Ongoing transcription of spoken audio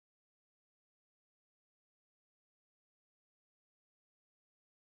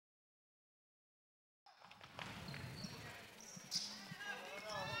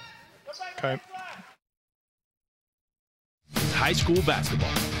Okay. High school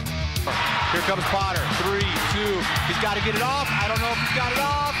basketball. Here comes Potter. 3, 2. He's got to get it off. I don't know if he's got it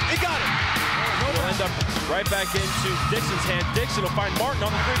off. He got it. Will end up right back into Dixon's hand. Dixon will find Martin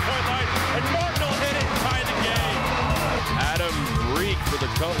on the three-point line, and Martin will hit it and tie the game. Adam Reek for the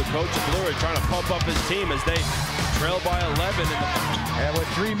coach of Blue Ridge trying to pump up his team as they trail by 11. And with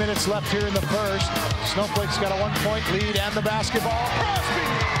 3 minutes left here in the first, Snowflake's got a 1-point lead and the basketball. Crosby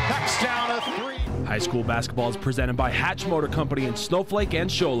knocks down a 3. High school basketball is presented by Hatch Motor Company in Snowflake and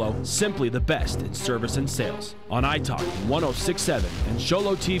Sholo, simply the best in service and sales. On iTalk 1067 and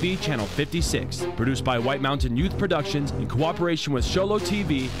Sholo TV channel 56. Produced by White Mountain Youth Productions in cooperation with Sholo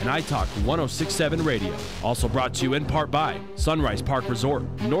TV and iTalk 1067 Radio. Also brought to you in part by Sunrise Park Resort,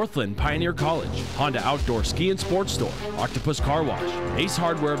 Northland Pioneer College, Honda Outdoor Ski and Sports Store, Octopus Car Wash, Ace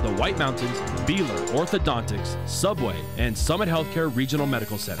Hardware of the White Mountains, Beeler Orthodontics, Subway, and Summit Healthcare Regional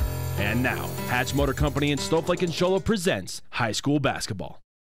Medical Center. And now, Hatch Motor Company in Snowflake and Sholo presents high school basketball.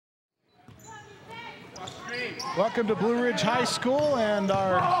 Welcome to Blue Ridge High School and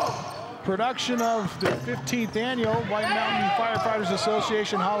our production of the 15th annual White Mountain Firefighters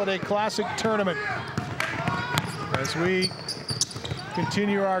Association Holiday Classic Tournament. As we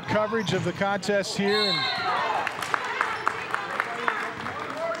continue our coverage of the contest here, and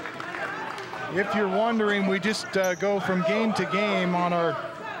if you're wondering, we just go from game to game on our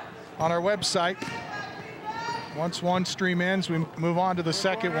website. Once one stream ends, we move on to the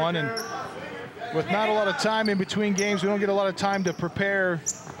second one, and with not a lot of time in between games, we don't get a lot of time to prepare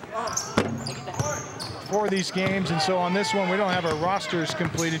for these games, and so on this one we don't have our rosters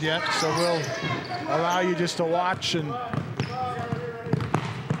completed yet, so we'll allow you just to watch, and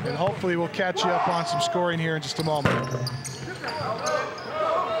hopefully we'll catch you up on some scoring here in just a moment.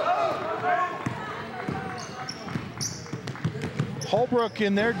 Holbrook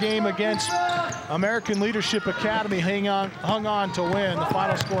in their game against American Leadership Academy hung on to win. The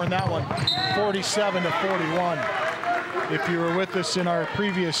final score in that one, 47-41. If you were with us in our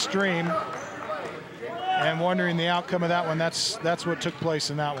previous stream and wondering the outcome of that one, that's what took place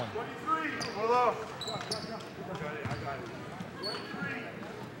in that one.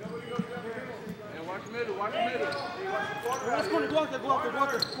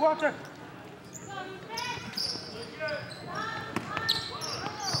 Go out there.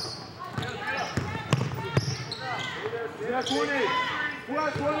 Yeah, 20.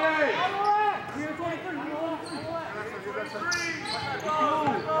 Yeah, 20. Yeah, 23.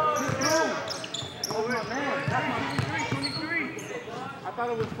 Oh, man. That's 23. I thought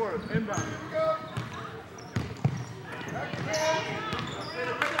it was for inbound.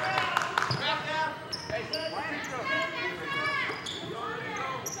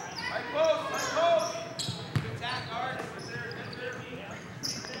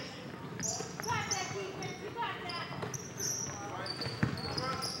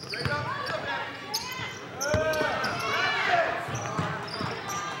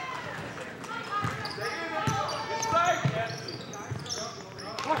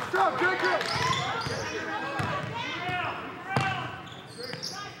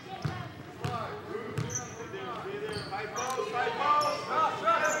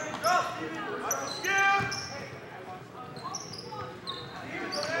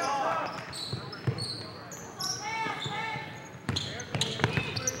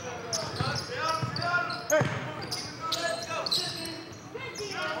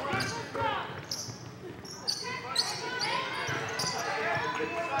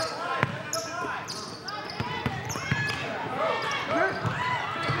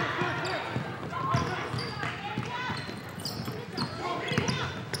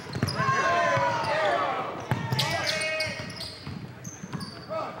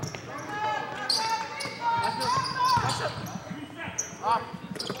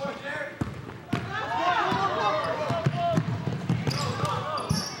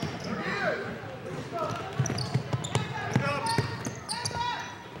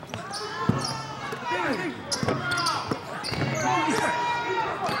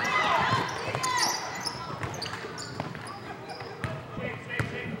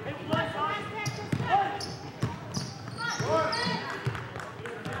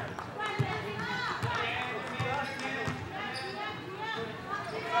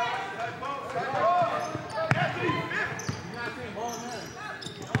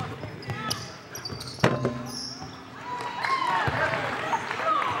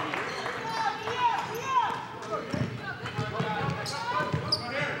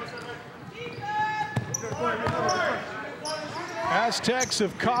 Aztecs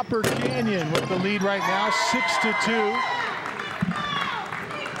of Copper Canyon with the lead right now, 6-2.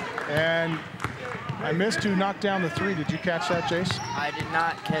 And I missed who knocked down the three. Did you catch that, Jace? I did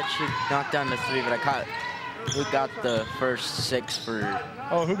not catch who knocked down the three, but I caught who got the first 6 for...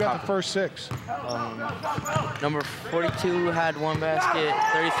 Oh, who got the first 6? Number 42 had 1 basket,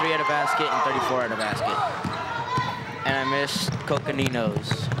 33 had a basket, and 34 had a basket. And I missed Coconino's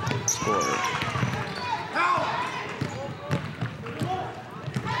score.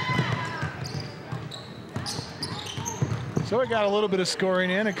 So we got a little bit of scoring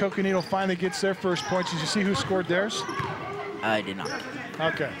in, and Coconino finally gets their first points. Did you see who scored theirs? I did not.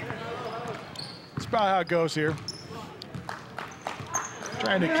 Okay. That's about how it goes here.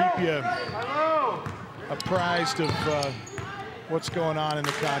 Trying to keep you apprised of what's going on in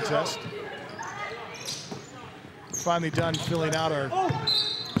the contest. Finally done filling out our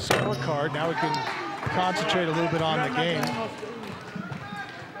scorecard. Now we can concentrate a little bit on the game.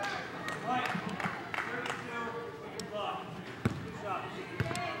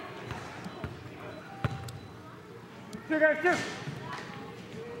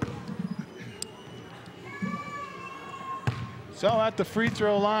 So at the free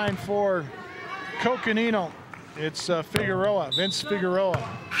throw line for Coconino, it's Figueroa, Vince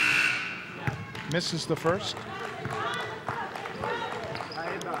Figueroa. Misses the first.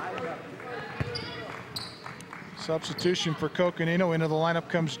 Substitution for Coconino. Into the lineup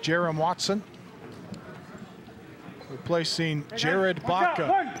comes Jerem Watson, replacing Jared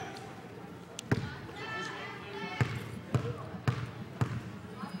Baca.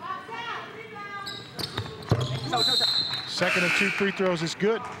 Second of 2 free throws is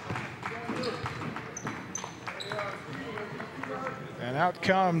good. And out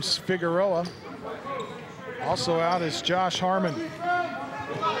comes Figueroa. Also out is Josh Harmon.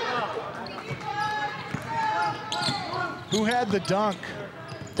 Who had the dunk?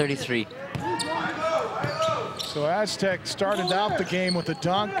 33. So Aztec started out the game with a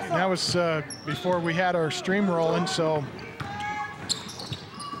dunk. And that was before we had our stream rolling, so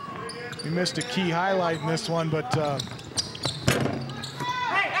we missed a key highlight in this one, but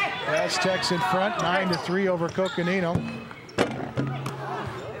Aztecs in front, 9-3 over Coconino.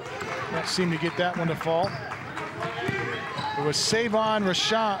 Can't seem to get that one to fall. It was Savon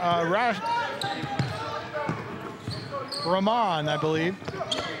Rahman, I believe.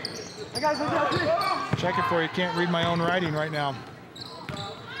 Check it for you. Can't read my own writing right now.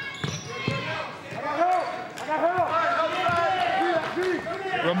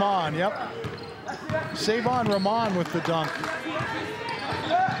 Rahman, yep. Savon Rahman with the dunk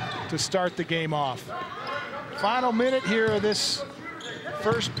to start the game off. Final minute here of this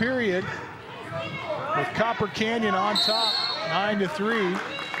first period with Copper Canyon on top, 9-3.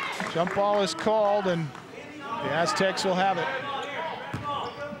 Jump ball is called and the Aztecs will have it.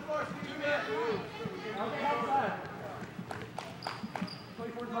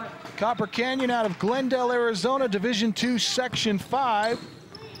 Copper Canyon out of Glendale, Arizona, Division II, Section 5.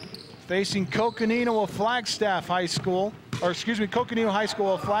 Facing Coconino of Flagstaff High School, or excuse me, Coconino High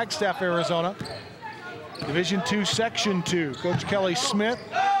School of Flagstaff, Arizona. Division II, Section 2. Coach Kelly Smith,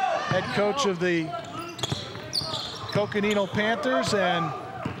 head coach of the Coconino Panthers, and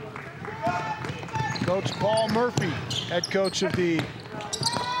Coach Paul Murphy, head coach of the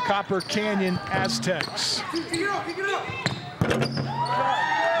Copper Canyon Aztecs.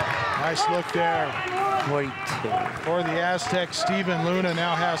 Nice look there. 42. For the Aztecs, Steven Luna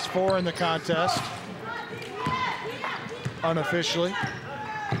now has 4 in the contest, unofficially.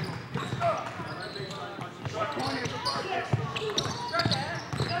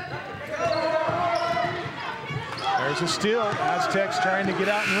 There's a steal. Aztecs trying to get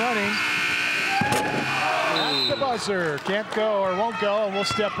out and running. At the buzzer. Can't go or won't go, and we'll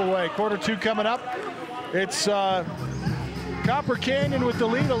step away. Quarter 2 coming up. It's Copper Canyon with the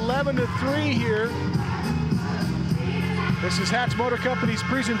lead, 11-3 here. This is Hatch Motor Company's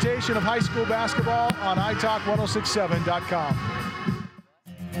presentation of high school basketball on iTalk1067.com.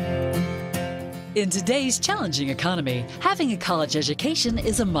 In today's challenging economy, having a college education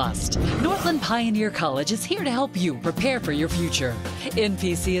is a must. Northland Pioneer College is here to help you prepare for your future.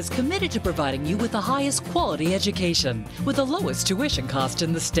 NPC is committed to providing you with the highest quality education with the lowest tuition cost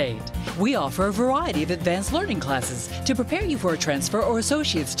in the state. We offer a variety of advanced learning classes to prepare you for a transfer or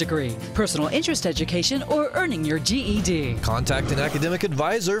associate's degree, personal interest education, or earning your GED. Contact an academic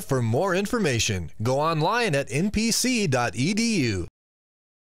advisor for more information. Go online at npc.edu.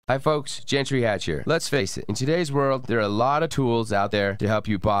 Hi folks, Gentry Hatch here. Let's face it, in today's world, there are a lot of tools out there to help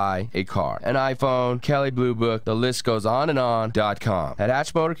you buy a car. An iPhone, Kelly Blue Book, the list goes on and on.com. At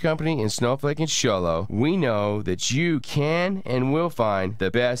Hatch Motor Company in Snowflake and Show Low, we know that you can and will find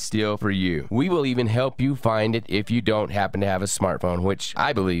the best deal for you. We will even help you find it if you don't happen to have a smartphone, which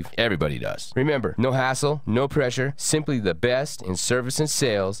I believe everybody does. Remember, no hassle, no pressure, simply the best in service and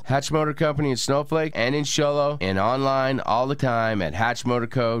sales. Hatch Motor Company in Snowflake and in Show Low, and online all the time at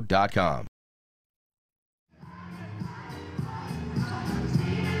hatchmotorco.com. Hey,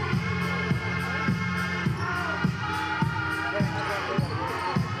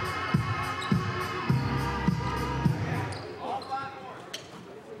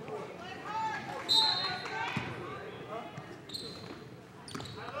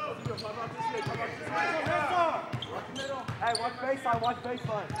 watch baseline, watch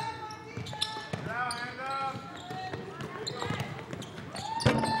baseline.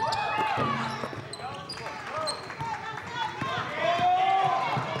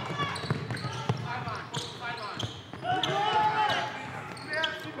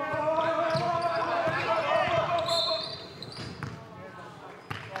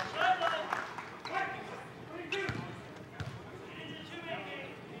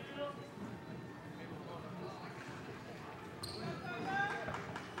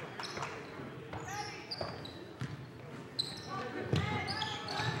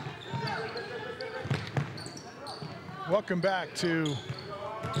 Welcome back to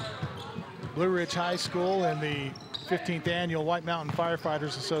Blue Ridge High School and the 15th Annual White Mountain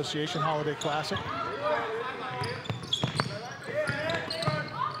Firefighters Association Holiday Classic.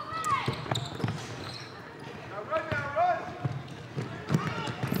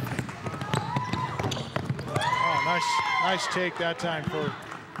 Oh, nice take that time for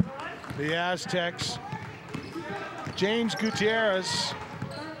the Aztecs. James Gutierrez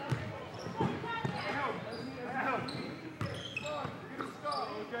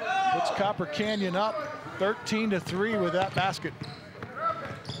puts Copper Canyon up 13-3 with that basket.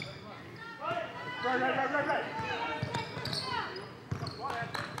 Right.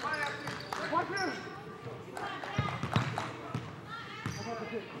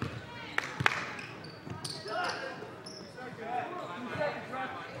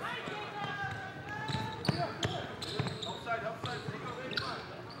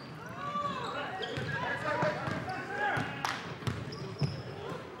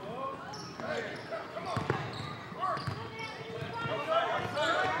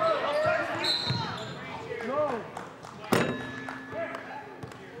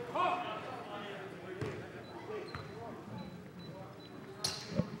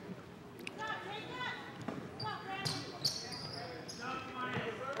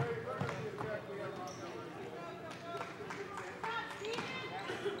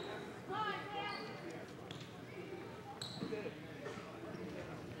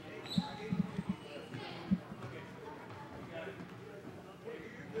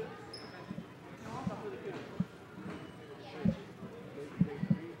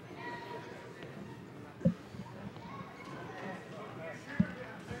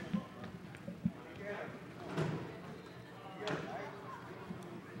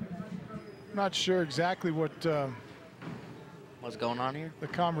 Not sure exactly what what's going on here. The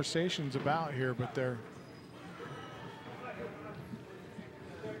conversation's about here, but they're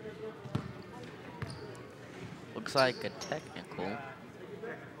looks like a technical.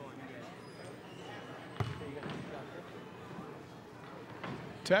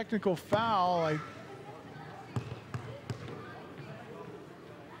 Technical foul.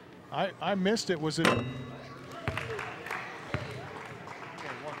 I missed it. Was it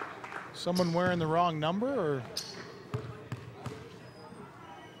someone wearing the wrong number, or?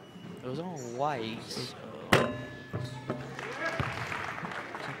 It was all white. So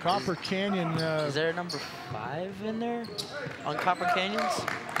Copper Canyon. Is there a number 5 in there on Copper Canyons?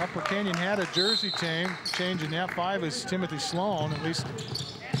 Copper Canyon had a jersey change, and that 5 is Timothy Sloan, at least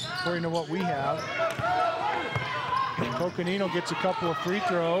according to what we have. Coconino gets a couple of free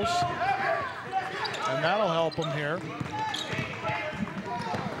throws, and that'll help him here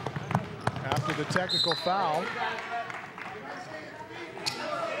after the technical foul.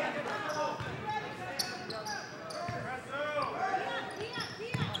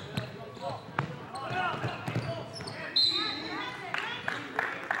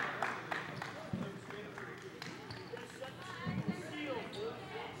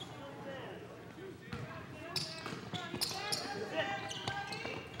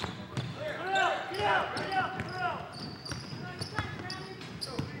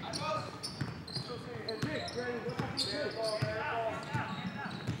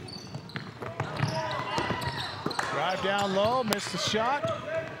 Drive down low, missed the shot.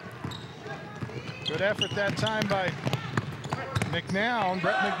 Good effort that time by McNown,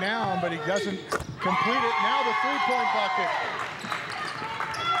 Brett McNown, but he doesn't complete it. Now the three-point bucket.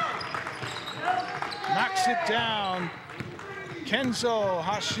 Knocks it down. Kenzo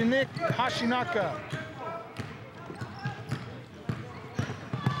Hashinaka.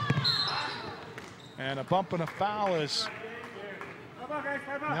 And a bump and a foul as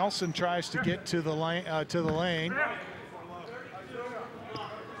Nelson tries to get to the lane.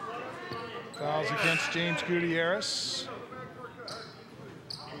 Fouls against James Gutierrez.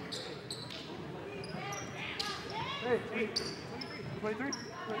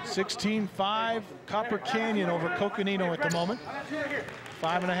 16-5 Copper Canyon over Coconino at the moment.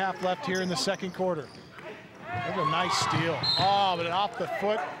 5.5 left here in the second quarter. That's a nice steal. Oh, but off the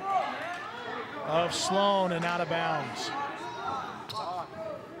foot of Sloan and out of bounds.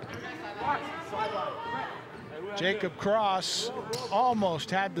 Jacob Cross almost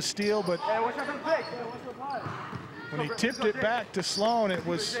had the steal, but when he tipped it back to Sloan, it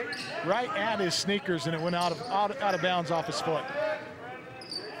was right at his sneakers and it went out of bounds off his foot.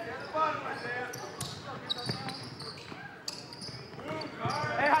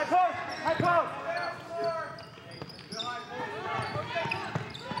 Hey, high post! High post!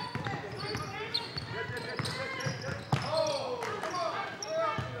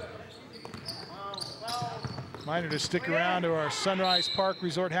 Reminder to stick around to our Sunrise Park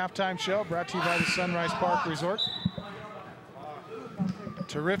Resort halftime show, brought to you by the Sunrise Park Resort.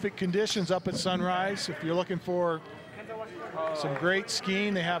 Terrific conditions up at Sunrise. If you're looking for some great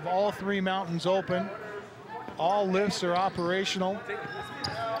skiing, they have all 3 mountains open. All lifts are operational,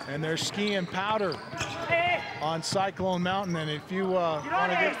 and they're skiing powder on Cyclone Mountain. And if you want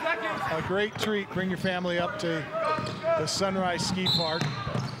to get a great treat, bring your family up to the Sunrise Ski Park.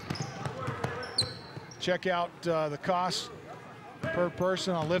 Check out the cost per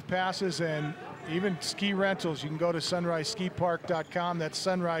person on lift passes and even ski rentals. You can go to sunriseskipark.com. That's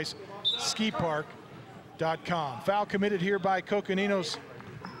sunriseskipark.com. Foul committed here by Coconino's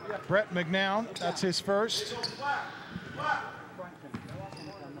Brett McNown. That's his first.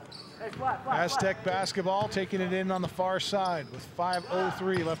 Aztec basketball taking it in on the far side with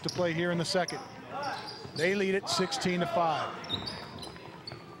 5:03 left to play here in the second. They lead it 16-5.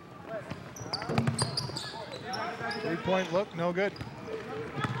 Three-point look, no good.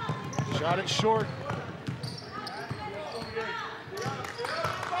 Shot it short.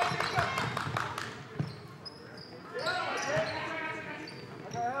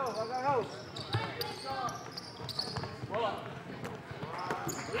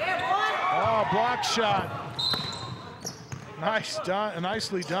 Oh, block shot. Nice done,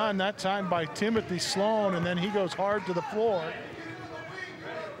 nicely done that time by Timothy Sloan, and then he goes hard to the floor.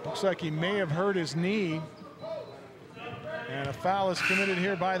 Looks like he may have hurt his knee. And a foul is committed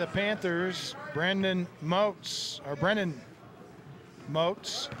here by the Panthers. Brendan Moats,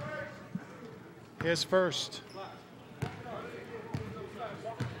 his first.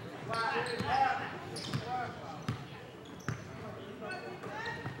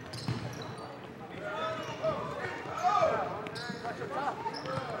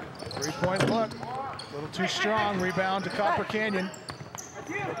 Three-point look, a little too strong. Rebound to Copper Canyon.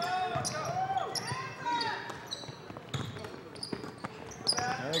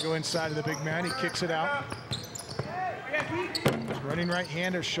 They go inside of the big man. He kicks it out. Running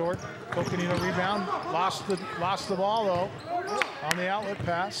right-hander short. Coconino rebound. Lost the ball though on the outlet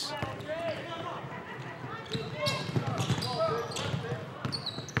pass.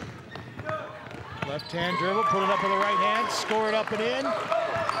 Left-hand dribble. Put it up with the right hand. Score it up and in.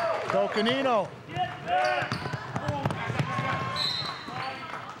 Coconino.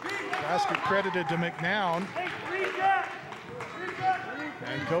 Basket credited to McNown.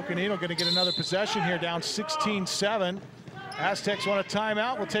 And Coconino going to get another possession here, down 16-7. Aztecs want a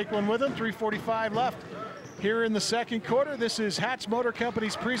timeout. We'll take one with them. 3:45 left here in the second quarter. This is Hatch Motor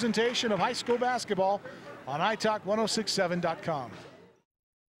Company's presentation of high school basketball on iTalk 1067.com.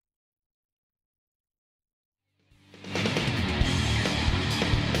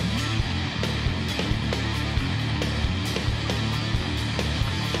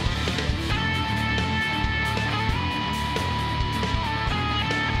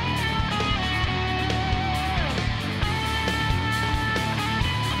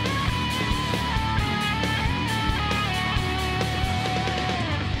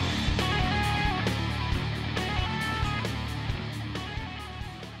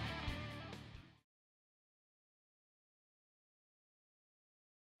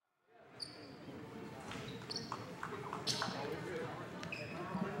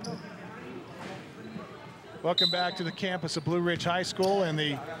 Welcome back to the campus of Blue Ridge High School and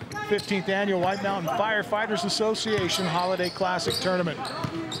the 15th Annual White Mountain Firefighters Association Holiday Classic Tournament.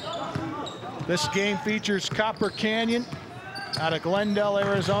 This game features Copper Canyon out of Glendale,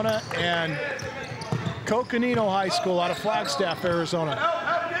 Arizona, and Coconino High School out of Flagstaff, Arizona.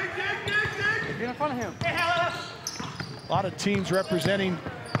 Get in front of him. A lot of teams are represented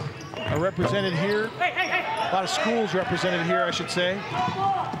here. A lot of schools represented here, I should say,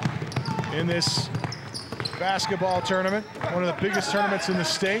 in this basketball tournament, one of the biggest tournaments in the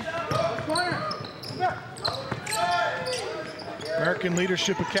state. American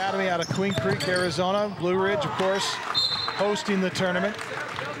Leadership Academy out of Queen Creek, Arizona. Blue Ridge, of course, hosting the tournament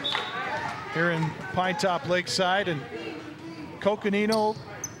here in Pinetop Lakeside. And Coconino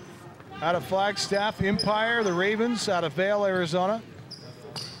out of Flagstaff. Empire, the Ravens out of Vail, Arizona.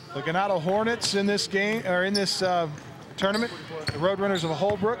 The Ganado Hornets in this game, or in this tournament. The Roadrunners of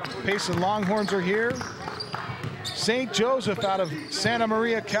Holbrook. Payson Longhorns are here. St. Joseph out of Santa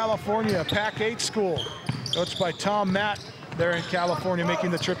Maria, California, Pac-8 school, coached by Tom Matt there in California, making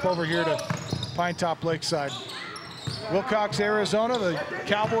the trip over here to Pinetop Lakeside. Wilcox, Arizona, the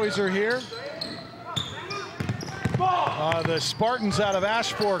Cowboys are here. The Spartans out of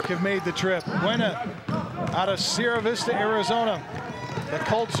Ash Fork have made the trip. Buena out of Sierra Vista, Arizona. The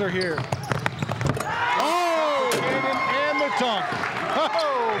Colts are here. Oh, and the dunk.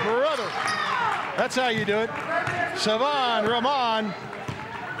 Oh, brother. That's how you do it. Savan Rahman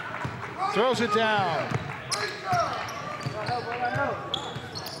throws it down.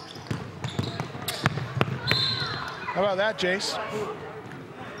 How about that, Jace?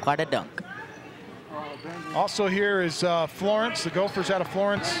 Quite a dunk. Also here is Florence, the Gophers out of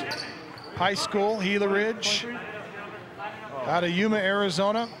Florence High School. Gila Ridge out of Yuma,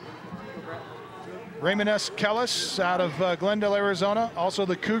 Arizona. Raymond S. Kellis out of Glendale, Arizona. Also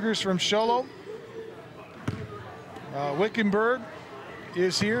the Cougars from Sholo. Wickenburg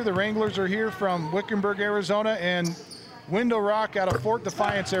is here. The Wranglers are here from Wickenburg, Arizona, and Window Rock out of Fort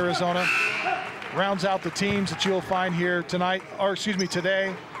Defiance, Arizona, rounds out the teams that you'll find here tonight, or excuse me,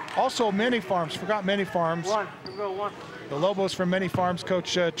 today. Also Many Farms, forgot Many Farms. The Lobos from Many Farms,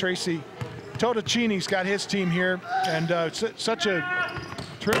 Coach Tracy Tottacini's got his team here, and such a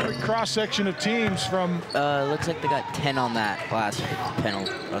terrific cross-section of teams from... Looks like they got 10 on that last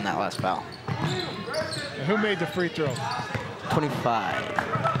penalty, on that last foul. And who made the free throw? 25.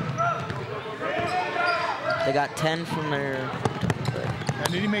 They got 10 from their...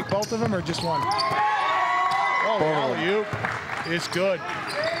 And did he make both of them or just one? Oh, the alley-oop is good.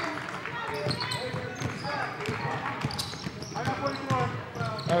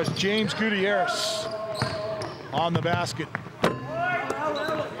 That was James Gutierrez on the basket.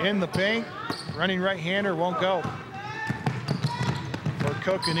 In the paint, running right-hander won't go. For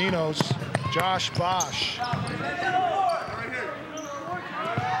Coconino's Josh Bosch.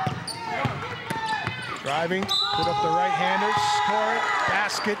 Driving, put up the right-hander, score it,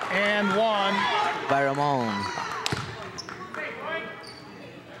 basket, and one. By Ramon.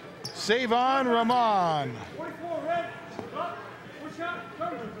 Savon Ramon.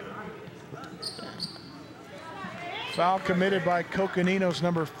 Foul committed by Coconino's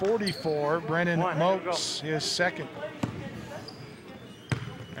number 44, Brennan Mokes, his second.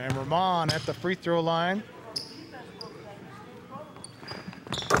 And Ramon at the free throw line.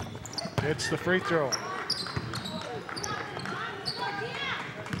 It's the free throw.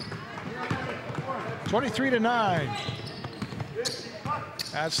 (23-9).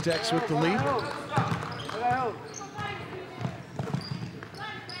 Aztecs with the lead.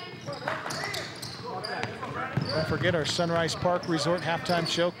 Don't forget our Sunrise Park Resort halftime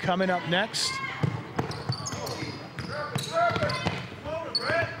show coming up next.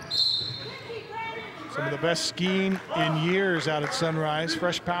 Some of the best skiing in years out at Sunrise.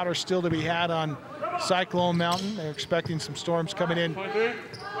 Fresh powder still to be had on Cyclone Mountain. They're expecting some storms coming in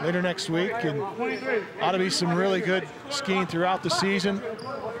later next week, and ought to be some really good skiing throughout the season.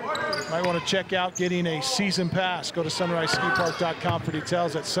 Might want to check out getting a season pass. Go to sunriseskipark.com for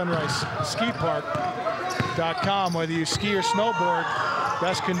details. At sunriseskipark.com. Whether you ski or snowboard,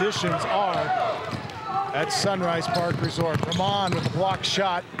 best conditions are at Sunrise Park Resort. Ramon with a blocked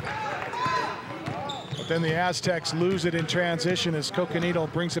shot. But then the Aztecs lose it in transition as Coconino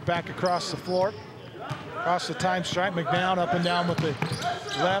brings it back across the floor. Across the time stripe, McNown up and down with the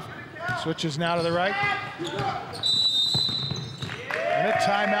left. Switches now to the right. And a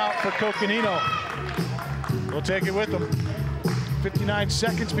timeout for Coconino. We'll take it with them. 59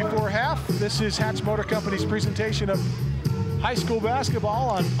 seconds before half. This is Hatch Motor Company's presentation of high school basketball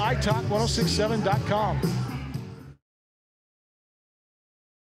on iTalk1067.com.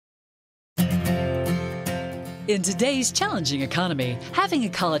 In today's challenging economy, having a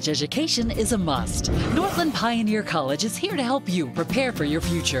college education is a must. Northland Pioneer College is here to help you prepare for your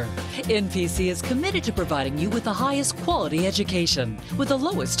future. NPC is committed to providing you with the highest quality education with the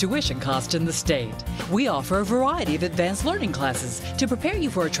lowest tuition cost in the state. We offer a variety of advanced learning classes to prepare you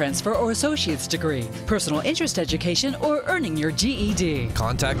for a transfer or associate's degree, personal interest education, or earning your GED.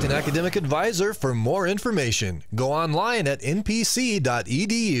 Contact an academic advisor for more information. Go online at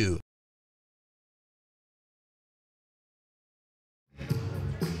npc.edu.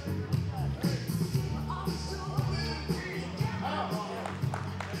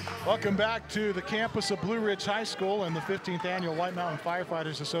 Welcome back to the campus of Blue Ridge High School and the 15th Annual White Mountain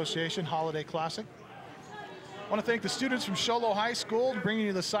Firefighters Association Holiday Classic. I want to thank the students from Show Low High School for bringing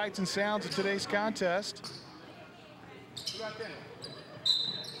you the sights and sounds of today's contest.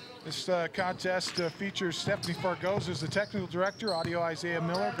 This contest features Stephanie Fargoz as the technical director, audio Isaiah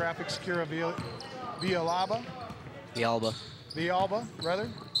Miller, graphics Kira Villalba. Villalba, rather.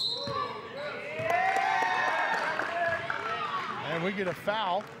 And we get a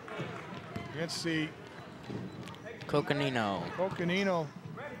foul against the Coconino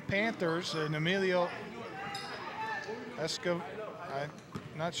Panthers, and Emilio I'm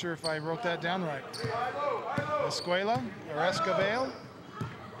not sure if I wrote that down right. Escuela or Escabel.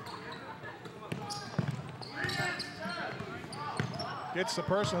 Gets the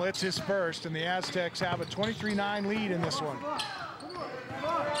personal, it's his first, and the Aztecs have a 23-9 lead in this one.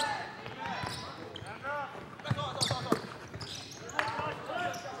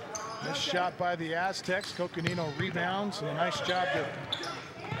 This shot by the Aztecs. Coconino rebounds, and a nice job to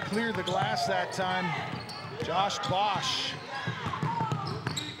clear the glass that time. Josh Bosch.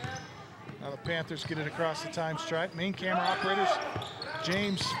 Now the Panthers get it across the time stripe. Main camera operators,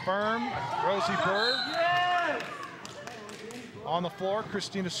 James Firm, Rosie Bird. On the floor,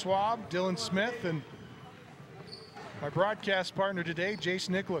 Christina Schwab, Dylan Smith, and my broadcast partner today, Jace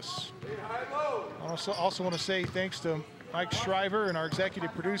Nicholas. I also want to say thanks to Mike Shriver and our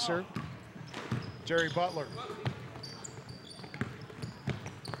executive producer, Jerry Butler.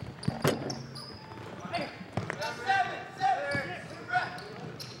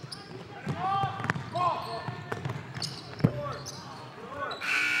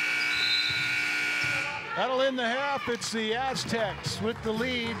 That'll end the half. It's the Aztecs with the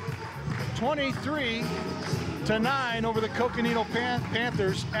lead, 23-9 over the Coconino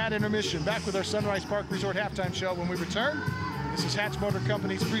Panthers at intermission. Back with our Sunrise Park Resort halftime show when we return. This is Hatch Motor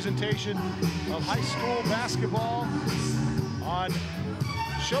Company's presentation of high school basketball on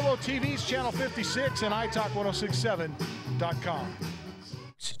Show Low TV's Channel 56 and iTalk1067.com.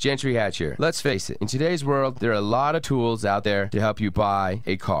 Gentry Hatch here. Let's face it, in today's world, there are a lot of tools out there to help you buy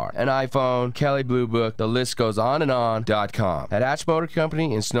a car. An iPhone, Kelley Blue Book, the list goes on and on.com. At Hatch Motor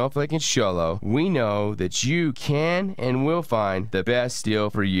Company in Snowflake and Show Low, we know that you can and will find the best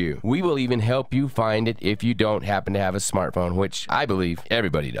deal for you. We will even help you find it if you don't happen to have a smartphone, which I believe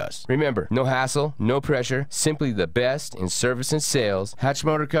everybody does. Remember, no hassle, no pressure, simply the best in service and sales. Hatch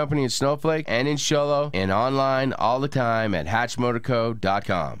Motor Company in Snowflake and in Show Low, and online all the time at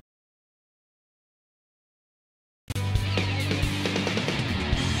hatchmotorco.com.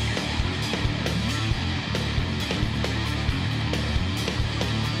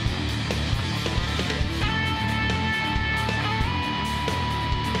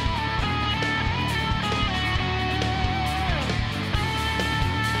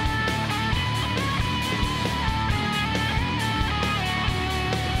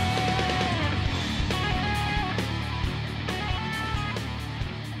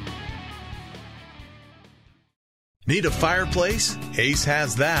 Need a fireplace? Ace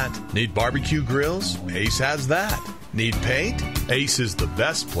has that. Need barbecue grills? Ace has that. Need paint? Ace is the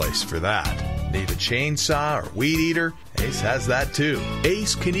best place for that. Need a chainsaw or weed eater? Ace has that too.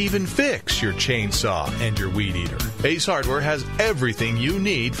 Ace can even fix your chainsaw and your weed eater. Ace Hardware has everything you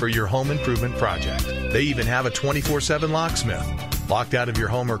need for your home improvement project. They even have a 24/7 locksmith. Locked out of your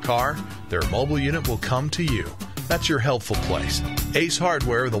home or car? Their mobile unit will come to you. That's your helpful place. Ace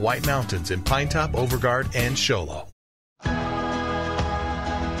Hardware, the White Mountains in Pinetop, Overguard, and Show Low.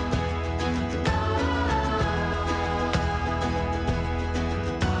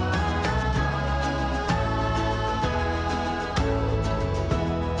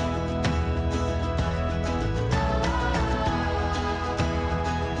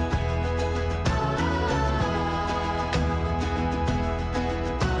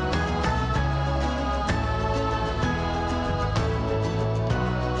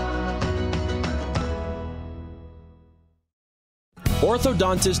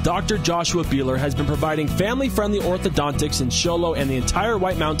 Orthodontist Dr. Joshua Beeler has been providing family-friendly orthodontics in Show Low and the entire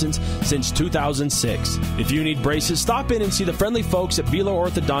White Mountains since 2006. If you need braces, stop in and see the friendly folks at Beeler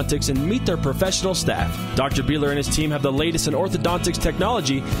Orthodontics and meet their professional staff. Dr. Beeler and his team have the latest in orthodontics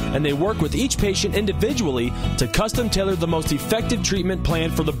technology, and they work with each patient individually to custom tailor the most effective treatment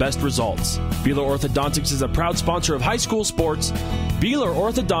plan for the best results. Beeler Orthodontics is a proud sponsor of high school sports. Beeler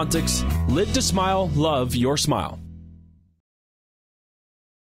Orthodontics, live to smile, love your smile.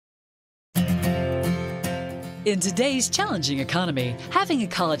 In today's challenging economy, having a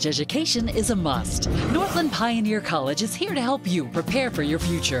college education is a must. Northland Pioneer College is here to help you prepare for your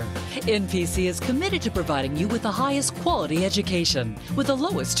future. NPC is committed to providing you with the highest quality education with the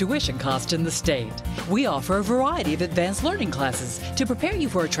lowest tuition cost in the state. We offer a variety of advanced learning classes to prepare you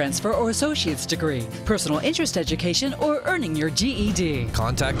for a transfer or associate's degree, personal interest education, or earning your GED.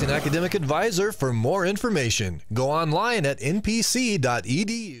 Contact an academic advisor for more information. Go online at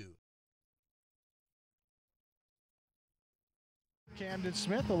npc.edu. Camden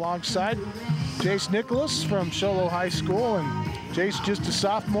Smith alongside Jace Nicholas from Show Low High School, and Jace just a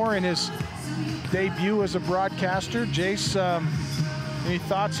sophomore in his debut as a broadcaster. Jace, any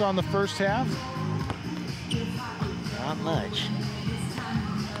thoughts on the first half? Not much.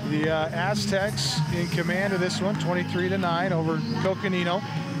 The Aztecs in command of this one, 23-9 over Coconino.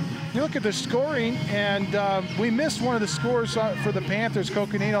 You look at the scoring, and we missed one of the scores for the Panthers.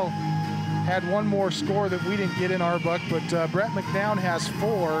 Coconino had one more score that we didn't get in our book, but Brett McNown has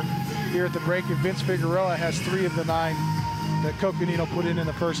 4 here at the break, and Vince Figueroa has 3 of the 9 that Coconino put in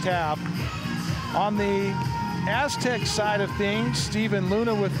the first half. On the Aztec side of things, Steven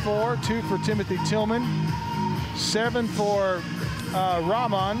Luna with 4, 2 for Timothy Tillman, 7 for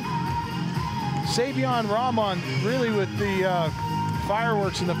Rahman. Savion Rahman really with the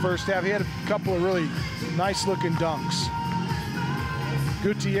fireworks in the first half. He had a couple of really nice-looking dunks.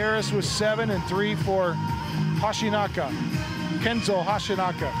 Gutierrez was 7 and 3 for Hashinaka, Kenzo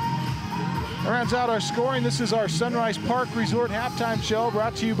Hashinaka. Rounds out our scoring. This is our Sunrise Park Resort halftime show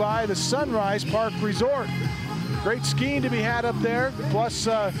brought to you by the Sunrise Park Resort. Great skiing to be had up there, plus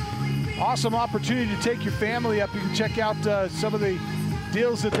awesome opportunity to take your family up. You can check out some of the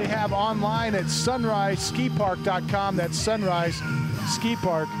deals that they have online at sunriseskipark.com. That's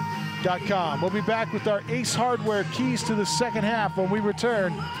sunriseskipark.com. We'll be back with our Ace Hardware keys to the second half when we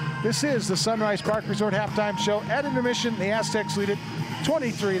return. This is the Sunrise Park Resort halftime show. At intermission, the Aztecs lead it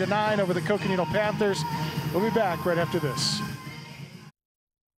 23-9 over the Coconino Panthers. We'll be back right after this.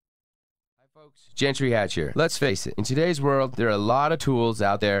 Gentry Hatch here. Let's face it, in today's world, there are a lot of tools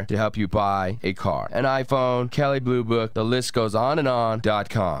out there to help you buy a car. An iPhone, Kelly Blue Book, the list goes on and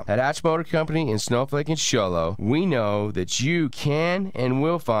on.com. At Hatch Motor Company in Snowflake and Show Low, we know that you can and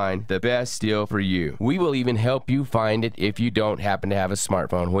will find the best deal for you. We will even help you find it if you don't happen to have a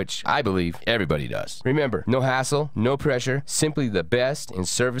smartphone, which I believe everybody does. Remember, no hassle, no pressure, simply the best in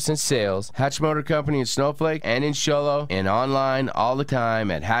service and sales. Hatch Motor Company in Snowflake and in Show Low, and online all the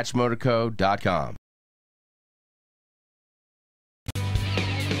time at hatchmotorco.com.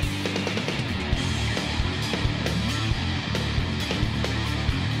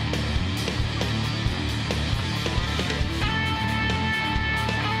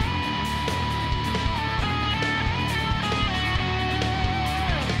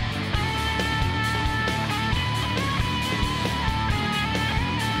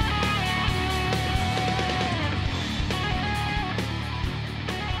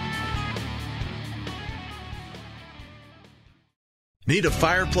 Need a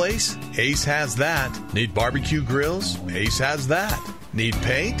fireplace? Ace has that. Need barbecue grills? Ace has that. Need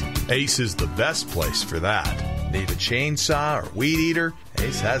paint? Ace is the best place for that. Need a chainsaw or weed eater?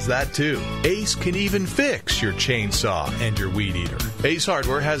 Ace has that too. Ace can even fix your chainsaw and your weed eater. Ace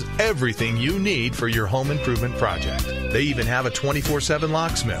Hardware has everything you need for your home improvement project. They even have a 24/7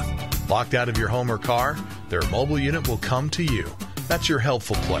 locksmith. Locked out of your home or car? Their mobile unit will come to you. That's your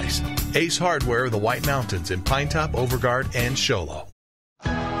helpful place. Ace Hardware, the White Mountains in Pinetop, Overguard, and Show Low.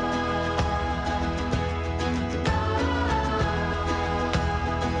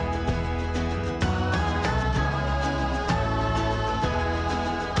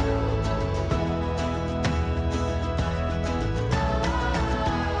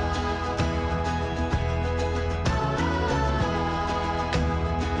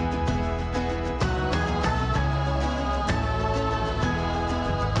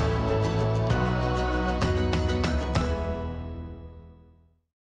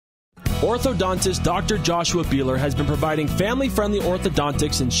 Orthodontist Dr. Joshua Beeler has been providing family-friendly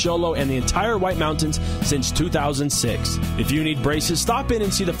orthodontics in Show Low and the entire White Mountains since 2006. If you need braces, stop in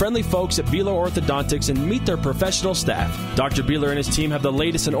and see the friendly folks at Beeler Orthodontics and meet their professional staff. Dr. Beeler and his team have the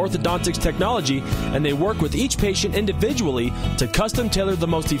latest in orthodontics technology, and they work with each patient individually to custom tailor the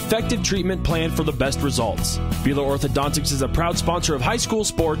most effective treatment plan for the best results. Beeler Orthodontics is a proud sponsor of high school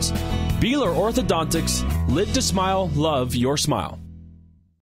sports. Beeler Orthodontics, live to smile, love your smile.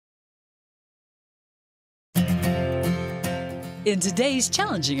 In today's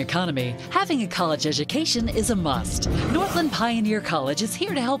challenging economy, having a college education is a must. Northland Pioneer College is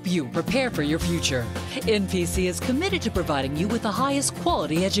here to help you prepare for your future. NPC is committed to providing you with the highest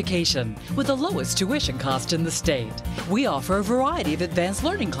quality education with the lowest tuition cost in the state. We offer a variety of advanced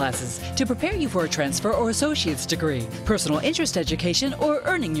learning classes to prepare you for a transfer or associate's degree, personal interest education, or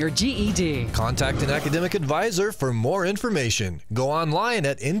earning your GED. Contact an academic advisor for more information. Go online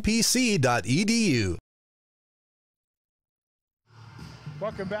at npc.edu.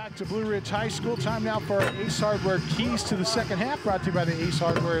 Welcome back to Blue Ridge High School. Time now for our Ace Hardware Keys to the second half, brought to you by the Ace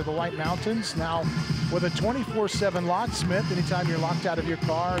Hardware of the White Mountains. Now with a 24/7 locksmith. Anytime you're locked out of your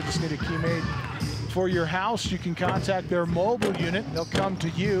car, just need a key made for your house, you can contact their mobile unit. They'll come to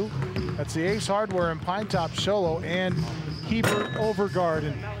you. That's the Ace Hardware in Pine Top, Show Low, and Heber Overguard.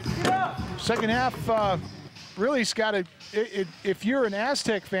 And second half, really, Scott, if you're an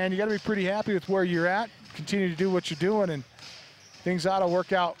Aztec fan, you got to be pretty happy with where you're at. Continue to do what you're doing, and things ought to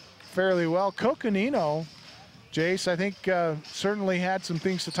work out fairly well. Coconino, Jace, I think certainly had some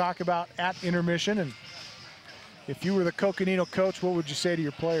things to talk about at intermission. And if you were the Coconino coach, what would you say to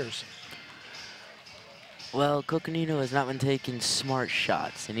your players? Well, Coconino has not been taking smart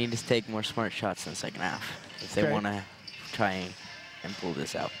shots. They need to take more smart shots in the second half if they want to try and pull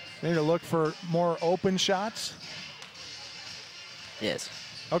this out. They need to look for more open shots? Yes.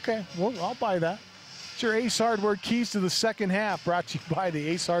 Okay, well, I'll buy that. It's your Ace Hardware Keys to the second half, brought to you by the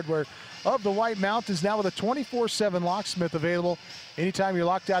Ace Hardware of the White Mountains, now with a 24/7 locksmith available. Anytime you're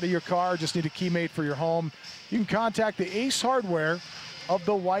locked out of your car, just need a key made for your home, you can contact the Ace Hardware of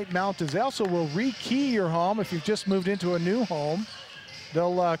the White Mountains. They also will re-key your home if you've just moved into a new home.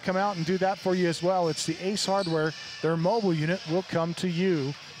 They'll come out and do that for you as well. It's the Ace Hardware. Their mobile unit will come to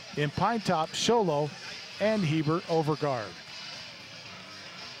you in Pine Top, Show Low, and Heber Overguard.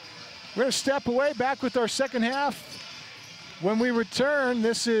 We're going to step away, back with our second half. When we return,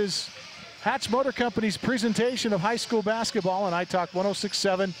 this is Hatch Motor Company's presentation of high school basketball on iTalk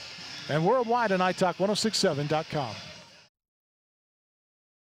 106.7 and worldwide on iTalk1067.com.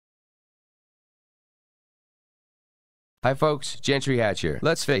 Hi folks, Gentry Hatch here.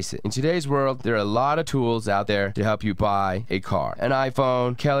 Let's face it, in today's world, there are a lot of tools out there to help you buy a car. An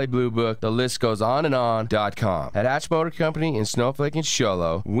iPhone, Kelly Blue Book, the list goes on and on.com. At Hatch Motor Company in Snowflake and Show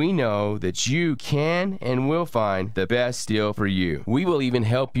Low, we know that you can and will find the best deal for you. We will even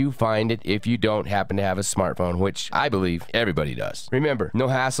help you find it if you don't happen to have a smartphone, which I believe everybody does. Remember, no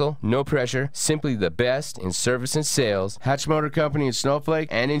hassle, no pressure, simply the best in service and sales. Hatch Motor Company in Snowflake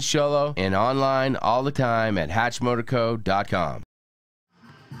and in Show Low, and online all the time at hatchmotorco.com.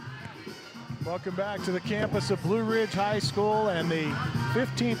 Welcome back to the campus of Blue Ridge High School and the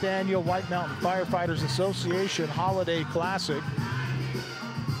 15th annual White Mountain Firefighters Association Holiday Classic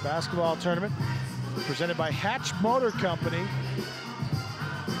basketball tournament presented by Hatch Motor Company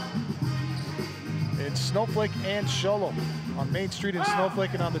in Snowflake and Show Low, on Main Street in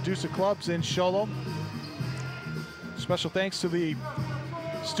Snowflake and on the Deuce of Clubs in Show Low. Special thanks to the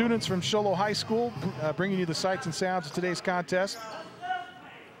students from Show Low High School bringing you the sights and sounds of today's contest.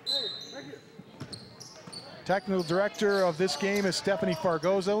 Technical director of this game is Stephanie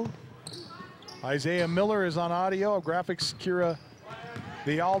Fargozo. Isaiah Miller is on audio. Graphics, Kyra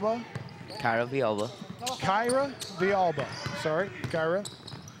Villalba. Kyra Villalba. Sorry, Kyra.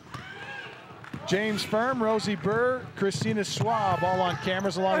 James Firm, Rosie Burr, Christina Schwab, all on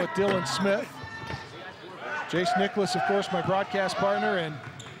cameras, along with Dylan Smith. Jace Nicholas, of course, my broadcast partner, and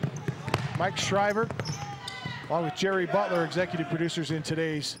Mike Shriver, along with Jerry Butler, executive producers in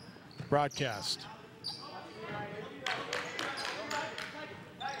today's broadcast.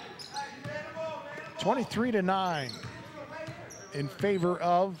 (23-9) in favor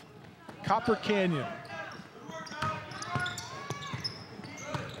of Copper Canyon.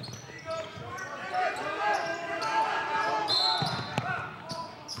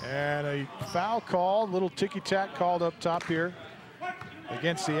 And a foul call, little ticky-tack called up top here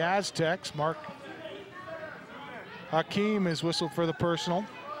against the Aztecs. Mark Hakeem is whistled for the personal.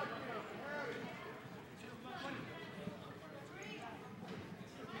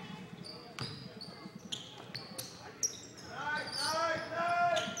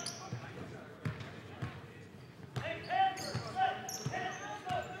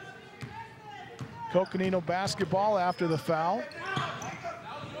 Coconino basketball after the foul.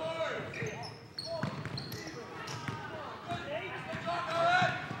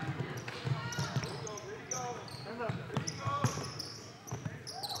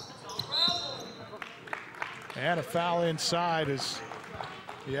 And a foul inside as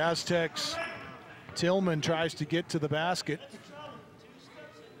the Aztecs, Tillman tries to get to the basket.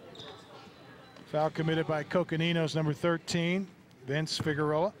 Foul committed by Coconino's number 13, Vince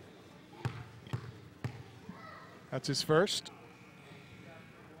Figueroa. That's his first.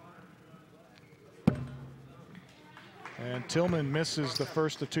 And Tillman misses the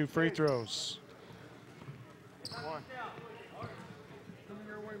first of 2 free throws.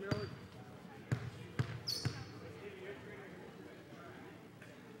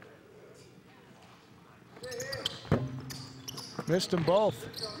 Missed them both.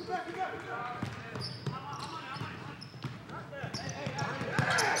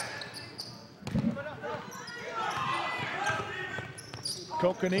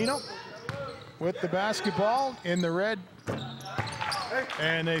 Coconino with the basketball in the red.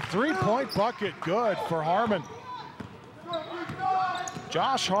 And a 3-point bucket, good for Harmon.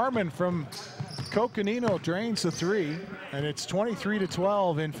 Josh Harmon from Coconino drains the 3, and it's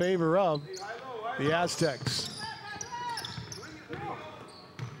 23-12 in favor of the Aztecs.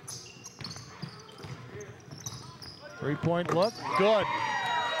 Three-point look, good.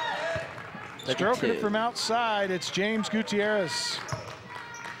 Stroking it from outside, it's James Gutierrez.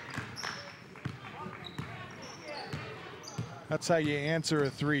 That's how you answer a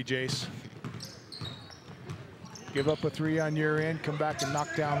 3, Jace. Give up a 3 on your end, come back and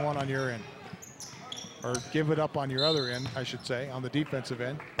knock down 1 on your end. Or give it up on your other end, I should say, on the defensive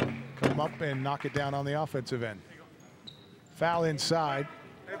end. Come up and knock it down on the offensive end. Foul inside.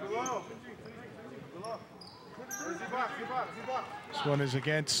 This one is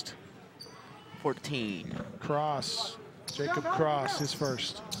against 14. Cross. Jacob Cross, his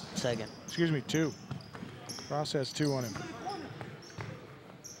first. Second. Excuse me, 2. Cross has 2 on him.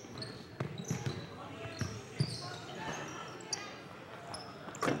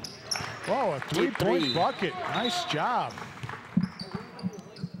 Whoa, a 3-point bucket. Nice job.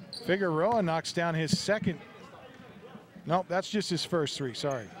 Figueroa knocks down his second. Nope, that's just his first 3,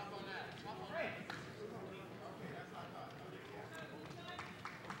 sorry.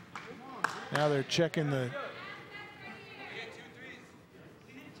 Now they're checking the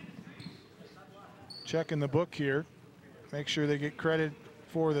book here. Make sure they get credit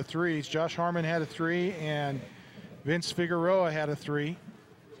for the 3s. Josh Harmon had a 3 and Vince Figueroa had a 3.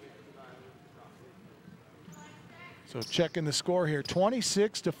 So checking the score here,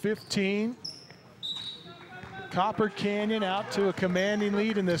 26-15. Copper Canyon out to a commanding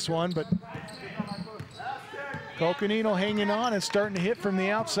lead in this one, but Coconino hanging on and starting to hit from the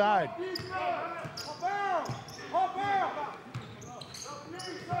outside.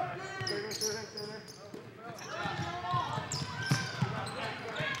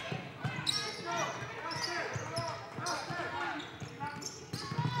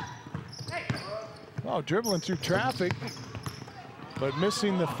 Oh, dribbling through traffic, but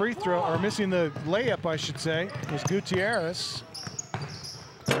missing the free throw, or missing the layup, I should say, was Gutierrez.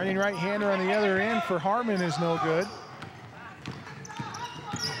 Running right-hander on the other end for Harmon is no good.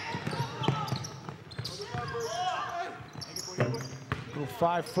 Little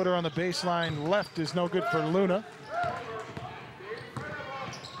 5-footer on the baseline left is no good for Luna.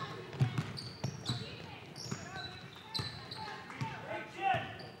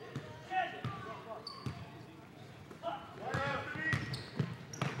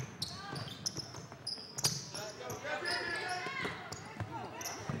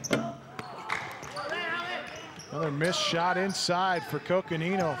 Another missed shot inside for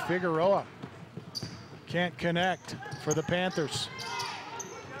Coconino. Figueroa can't connect for the Panthers.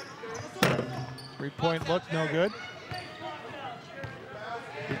 3-point look, no good.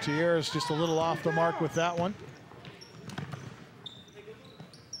 Gutierrez just a little off the mark with that one.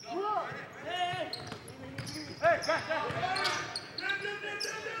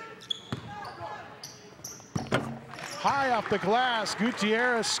 High off the glass,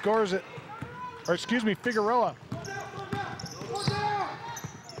 Gutierrez scores it. Or excuse me, Figueroa.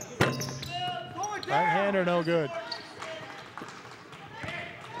 Right-hander, no good.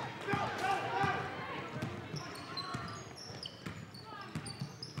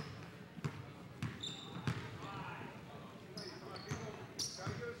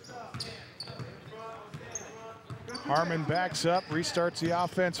 Harmon backs up, restarts the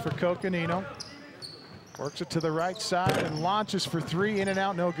offense for Coconino. Works it to the right side and launches for 3, in and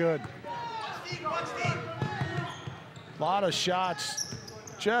out, no good. A lot of shots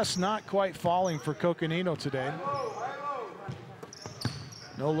just not quite falling for Coconino today.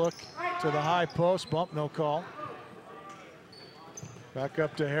 No look to the high post, bump, no call. Back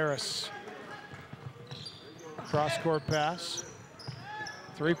up to Harris. Cross-court pass.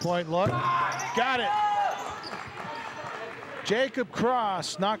 Three-point look, got it. Jacob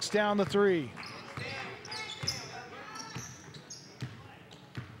Cross knocks down the three.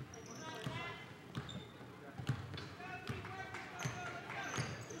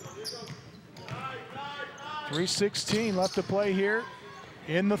 .316 left to play here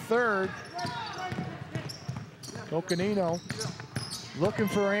in the third. Coconino looking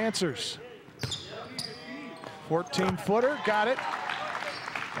for answers. 14-footer, got it.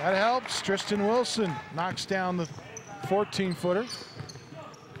 That helps. Tristan Wilson knocks down the 14-footer.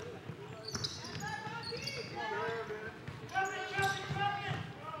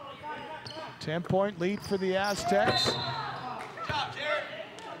 Ten-point lead for the Aztecs.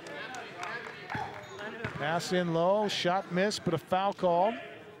 Pass in low, shot missed, but a foul call.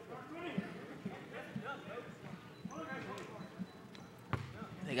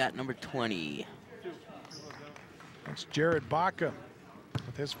 They got number 20. That's Jared Baca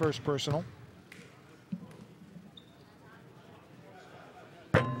with his first personal.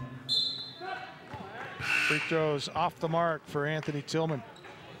 Free throws off the mark for Anthony Tillman.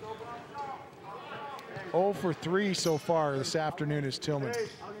 0 for 3 so far this afternoon is Tillman.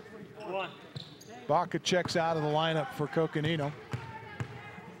 Baca checks out of the lineup for Coconino.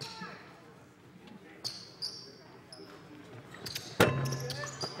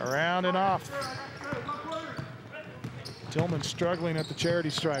 Around and off. Tillman struggling at the charity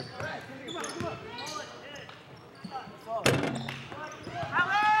stripe.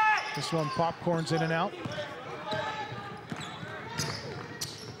 This one popcorns in and out.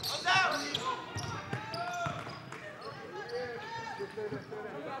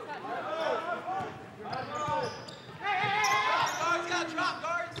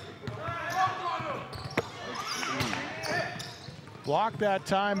 Blocked that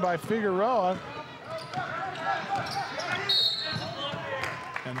time by Figueroa.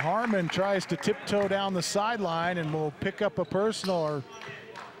 And Harmon tries to tiptoe down the sideline and will pick up a personal or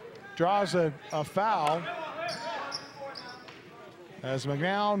draws a foul. As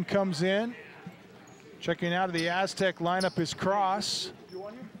McGowan comes in, checking out of the Aztec lineup is Cross.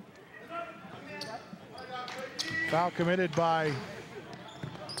 Foul committed by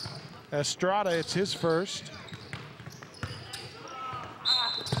Estrada, it's his first.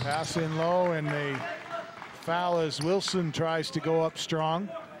 Pass in low and the foul as Wilson tries to go up strong.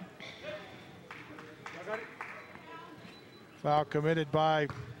 Foul committed by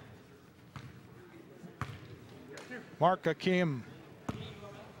Mark Hakim.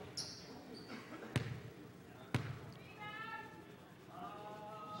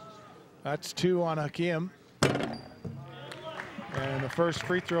 That's 2 on Hakim. And the first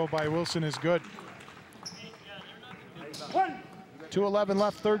free throw by Wilson is good. 2:11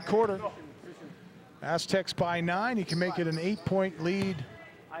 left, third quarter. Aztecs by 9. He can make it an 8-point lead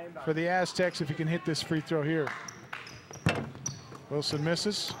for the Aztecs if he can hit this free throw here. Wilson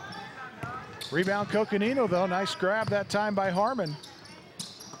misses. Rebound Coconino though, nice grab that time by Harmon.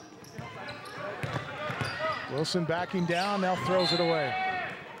 Wilson backing down, now throws it away.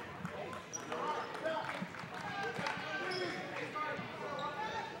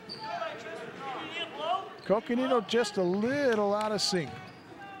 Coconino just a little out of sync.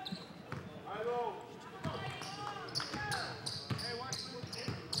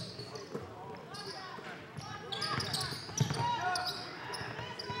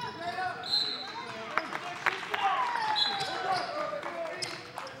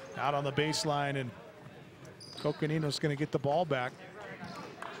 Out on the baseline, and Coconino's going to get the ball back.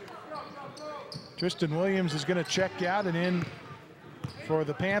 Tristan Williams is going to check out, and in for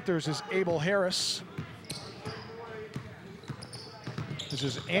the Panthers is Abel Harris. This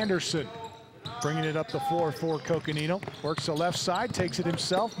is Anderson bringing it up the floor for Coconino. Works the left side, takes it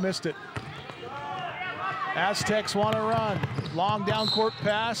himself, missed it. Aztecs want to run. Long down court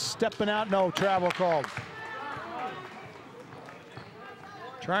pass, stepping out, no, travel called.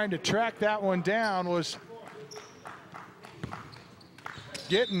 Trying to track that one down was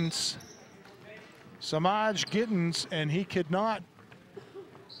Gittins, Samaj Gittins, and he could not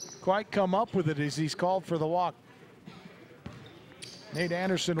quite come up with it as he's called for the walk. Nate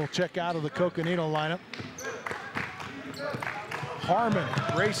Anderson will check out of the Coconino lineup. Harmon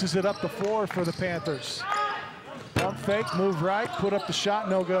races it up the floor for the Panthers. Pump fake, move right, put up the shot,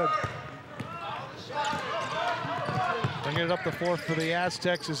 no good. Bringing it up the floor for the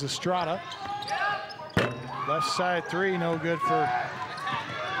Aztecs is Estrada. Left side three, no good for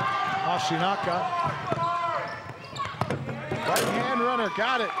Hashinaka. Right hand runner,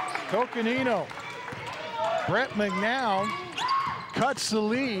 got it. Coconino. Brett McNown cuts the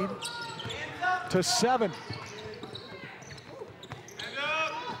lead to 7.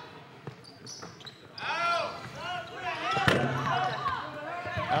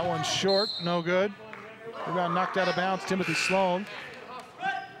 That one's short, no good. Rebound knocked out of bounds, Timothy Sloan.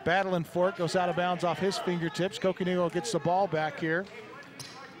 Battling for it, goes out of bounds off his fingertips. Coconino gets the ball back here.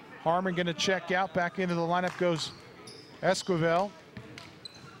 Harmon gonna check out, back into the lineup goes Esquivel.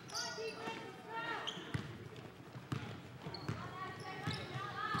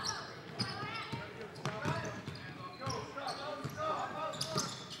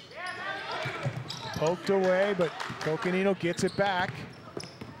 Poked away, but Coconino gets it back.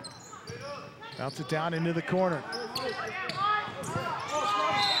 Bounce it down into the corner.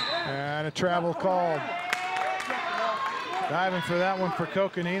 And a travel called. Diving for that one for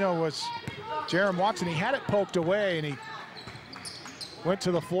Coconino was Jerem Watson. He had it poked away and he went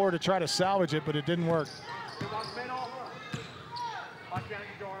to the floor to try to salvage it, but it didn't work.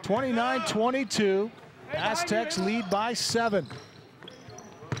 29-22, Aztecs lead by 7.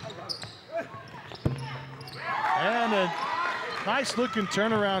 And a nice looking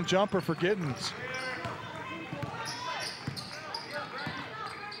turnaround jumper for Gittins.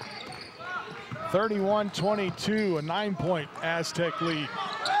 (31-22), a 9-point Aztec lead.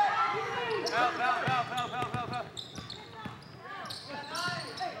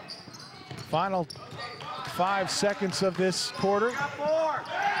 Final 5 seconds of this quarter.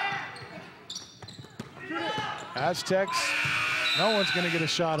 Aztecs, no one's going to get a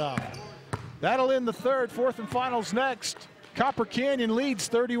shot off. That'll end the third. Fourth and finals next. Copper Canyon leads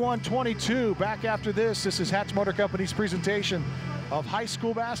 31-22. Back after this. This is Hatch Motor Company's presentation of high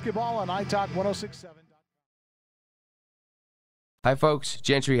school basketball on iTalk 106.7. Hi folks,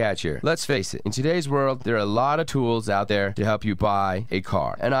 Gentry Hatch here. Let's face it, in today's world, there are a lot of tools out there to help you buy a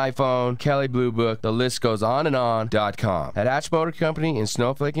car. An iPhone, Kelly Blue Book, the list goes on and on.com. At Hatch Motor Company in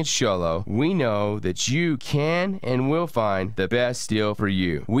Snowflake and Show Low, we know that you can and will find the best deal for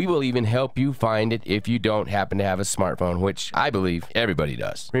you. We will even help you find it if you don't happen to have a smartphone, which I believe everybody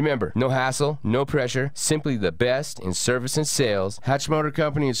does. Remember, no hassle, no pressure, simply the best in service and sales. Hatch Motor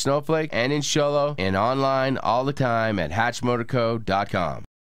Company in Snowflake and in Show Low, and online all the time at hatchmotorco.com.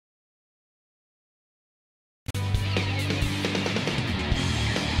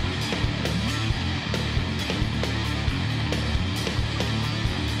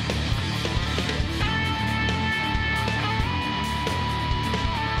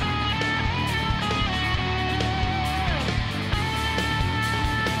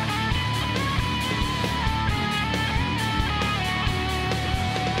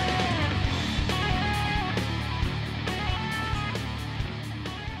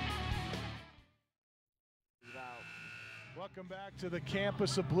 Welcome back to the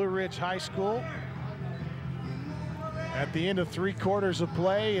campus of Blue Ridge High School. At the end of 3 quarters of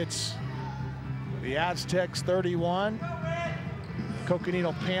play, it's the Aztecs 31,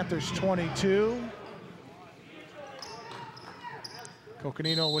 Coconino Panthers 22.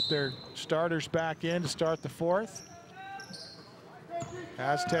 Coconino with their starters back in to start the fourth.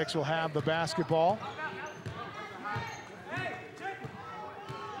 Aztecs will have the basketball.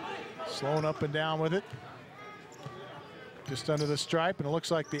 Sloan up and down with it. Just under the stripe, and it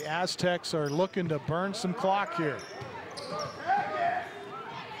looks like the Aztecs are looking to burn some clock here.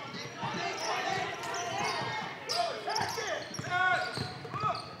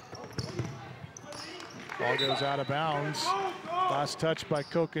 Ball goes out of bounds. Last touch by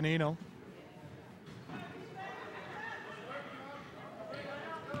Coconino.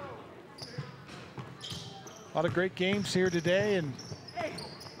 A lot of great games here today, and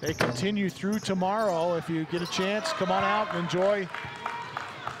they continue through tomorrow. If you get a chance, come on out and enjoy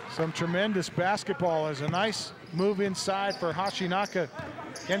some tremendous basketball. As a nice move inside for Hashinaka.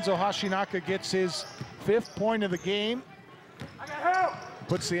 Kenzo Hashinaka gets his 5th point of the game.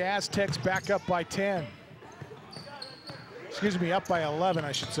 Puts the Aztecs back up by 10. Excuse me, up by 11,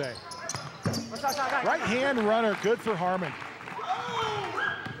 I should say. Right hand runner, good for Harmon.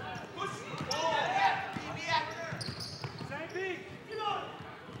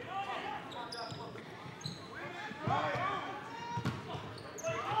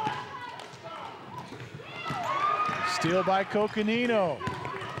 Steal by Coconino.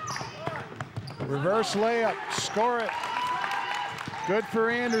 Reverse layup, score it. Good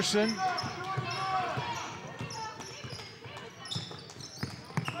for Anderson.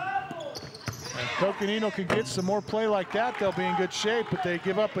 And Coconino can get some more play like that, they'll be in good shape, but they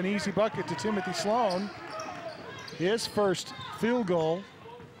give up an easy bucket to Timothy Sloan. His first field goal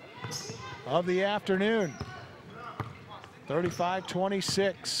of the afternoon.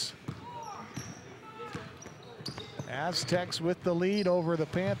 35-26. Aztecs with the lead over the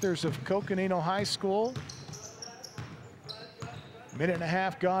Panthers of Coconino High School. Minute and a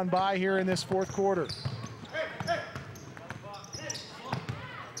half gone by here in this fourth quarter.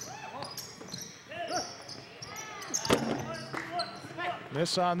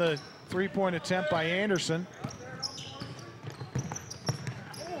 Miss on the three-point attempt by Anderson.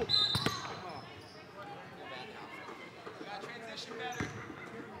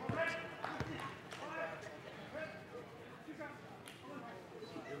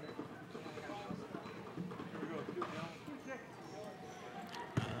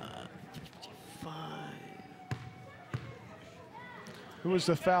 Who was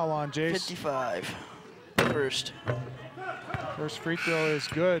the foul on, Jace? 55. First. First free throw is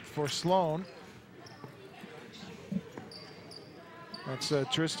good for Sloan. That's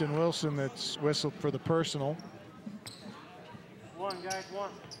Tristan Wilson that's whistled for the personal. One, guys, one.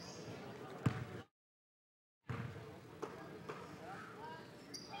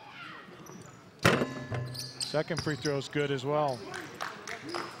 Second free throw is good as well.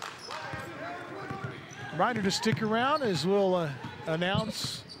 Reminder to stick around as we'll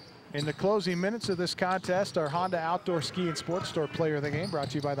announce in the closing minutes of this contest our Honda Outdoor Ski and Sports Store Player of the Game, brought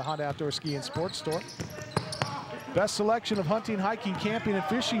to you by the Honda Outdoor Ski and Sports Store. Best selection of hunting, hiking, camping, and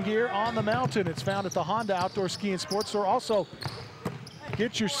fishing gear on the mountain. It's found at the Honda Outdoor Ski and Sports Store. Also,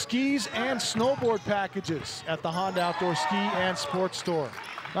 get your skis and snowboard packages at the Honda Outdoor Ski and Sports Store.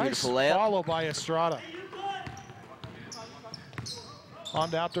 Nice follow by Estrada.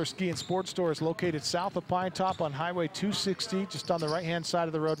 Honda Outdoor Ski and Sports Store is located south of Pine Top on Highway 260, just on the right-hand side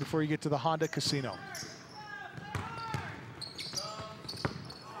of the road before you get to the Honda Casino.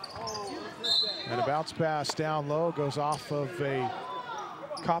 And a bounce pass down low goes off of a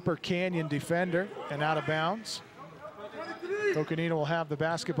Copper Canyon defender and out of bounds. Coconino will have the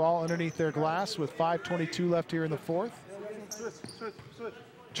basketball underneath their glass with 5:22 left here in the fourth.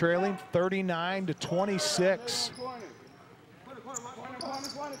 Trailing 39-26.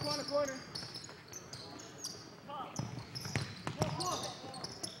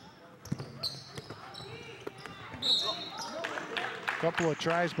 Couple of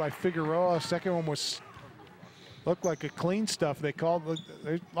tries by Figueroa. Second one looked like a clean stuff. They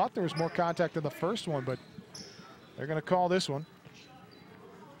thought there was more contact in the first one, but they're going to call this one.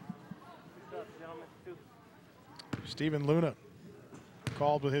 Steven Luna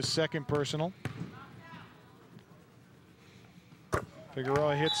called with his second personal.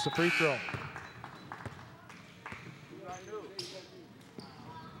 Figueroa hits the free throw.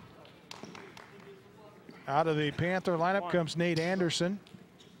 Out of the Panther lineup comes Nate Anderson.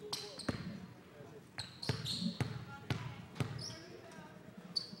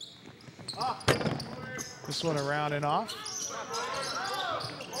 This one around and off.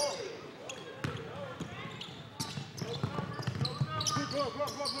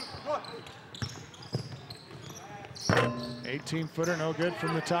 Footer, no good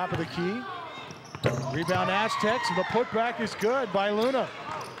from the top of the key. Rebound Aztecs, and the putback is good by Luna.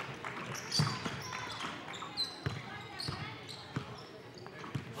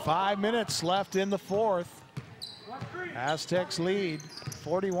 Five minutes left in the fourth. Aztecs lead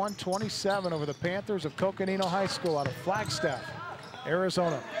 41-27 over the Panthers of Coconino High School out of Flagstaff,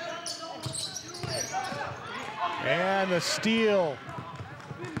 Arizona. And the steal.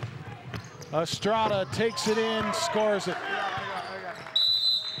 Estrada takes it in, scores it.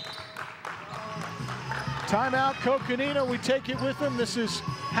 Timeout, Coconino. We take it with them. This is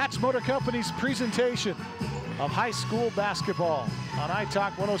Hatch Motor Company's presentation of high school basketball on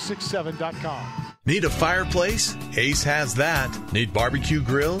iTalk1067.com. Need a fireplace? Ace has that. Need barbecue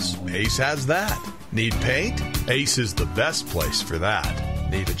grills? Ace has that. Need paint? Ace is the best place for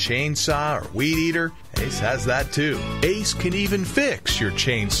that. Need a chainsaw or weed eater? Ace has that too. Ace can even fix your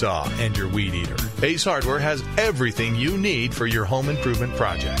chainsaw and your weed eater. Ace Hardware has everything you need for your home improvement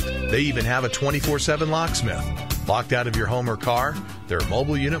project. They even have a 24/7 locksmith. Locked out of your home or car, their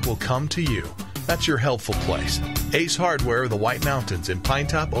mobile unit will come to you. That's your helpful place. Ace Hardware of the White Mountains in Pine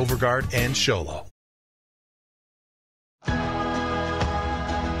Top, Overgard, and Show Low.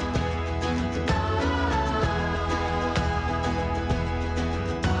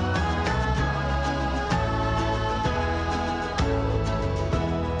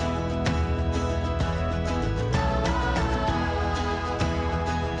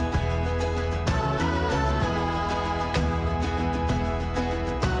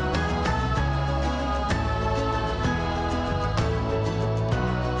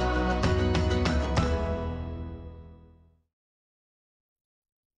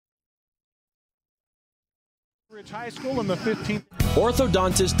 Ridge High School in the 15th.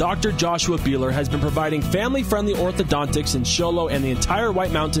 Orthodontist Dr. Joshua Beeler has been providing family-friendly orthodontics in Show Low and the entire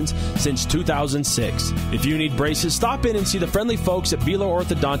White Mountains since 2006. If you need braces, stop in and see the friendly folks at Beeler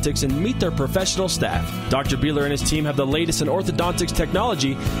Orthodontics and meet their professional staff. Dr. Beeler and his team have the latest in orthodontics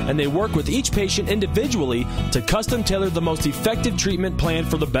technology, and they work with each patient individually to custom tailor the most effective treatment plan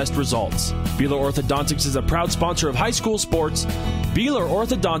for the best results. Beeler Orthodontics is a proud sponsor of high school sports. Beeler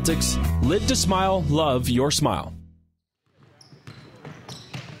Orthodontics, live to smile, love your smile.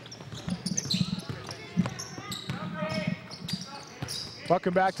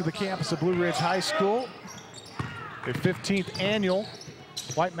 Welcome back to the campus of Blue Ridge High School. The 15th annual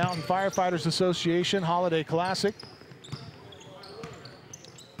White Mountain Firefighters Association Holiday Classic.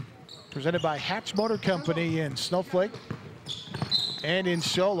 Presented by Hatch Motor Company in Snowflake and in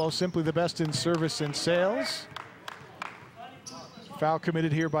Show Low, simply the best in service and sales. Foul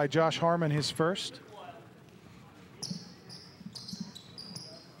committed here by Josh Harmon, his first.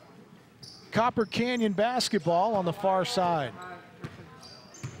 Copper Canyon basketball on the far side.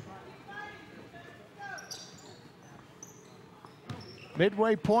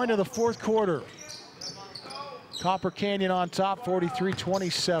 Midway point of the fourth quarter. Copper Canyon on top,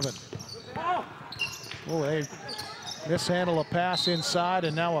 43-27. Oh, they mishandle a pass inside,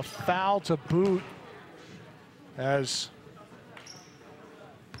 and now a foul to boot as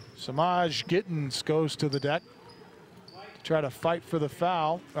Samaj Gittins goes to the deck to try to fight for the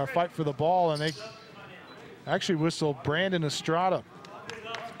foul, or fight for the ball, and they actually whistle Brandon Estrada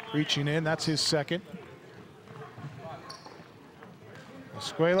reaching in. That's his second.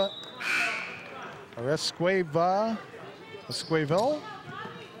 Escuela, or Escuevo.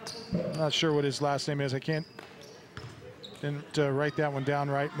 I'm not sure what his last name is. I didn't write that one down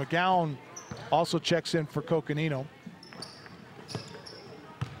right. McGowan also checks in for Coconino.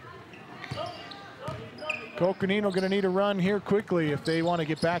 Coconino going to need a run here quickly if they want to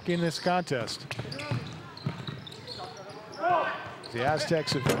get back in this contest. The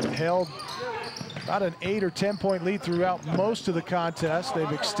Aztecs have held about an 8 or 10 point lead throughout most of the contest.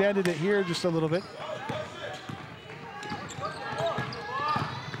 They've extended it here just a little bit.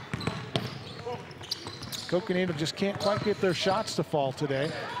 Coconino just can't quite get their shots to fall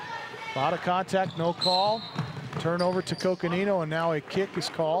today. A lot of contact, no call. Turnover to Coconino, and now a kick is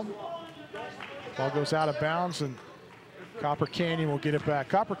called. Ball goes out of bounds, and Copper Canyon will get it back.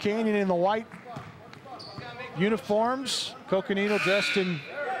 Copper Canyon in the white uniforms. Coconino dressed in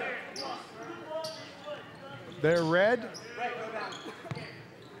their red.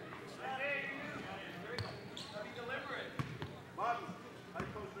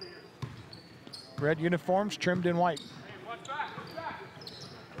 Red uniforms trimmed in white.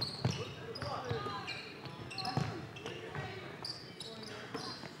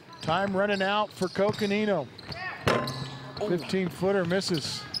 Time running out for Coconino. 15-footer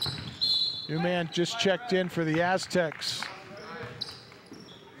misses. New man just checked in for the Aztecs.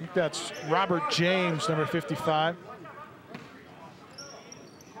 I think that's Robert James, number 55.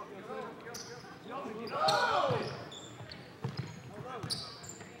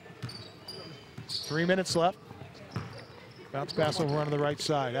 Three minutes left. Bounce pass over onto the right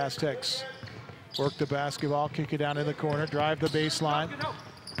side. Aztecs work the basketball, kick it down in the corner, drive the baseline.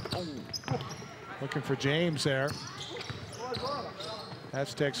 Looking for James there.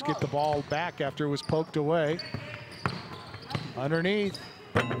 Aztecs get the ball back after it was poked away. Underneath.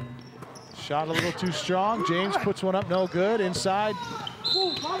 Shot a little too strong. James puts one up, no good. Inside.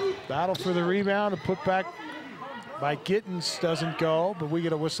 Battle for the rebound and put back by Gittins doesn't go, but we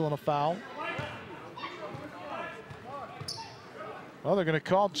get a whistle and a foul. Well, they're going to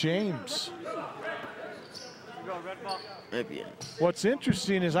call James. What's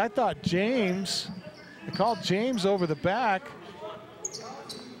interesting is I thought James, they called James over the back,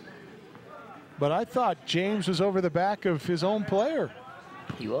 but I thought James was over the back of his own player.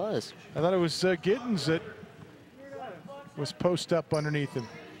 He was. I thought it was Gittins that was post up underneath him.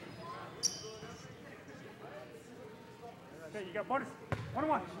 Okay, you got bonus.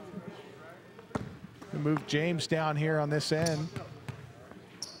 1-1. We move James down here on this end.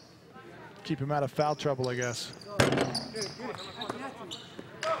 Keep him out of foul trouble, I guess.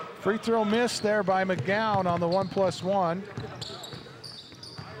 Free throw miss there by McGowan on the 1+1.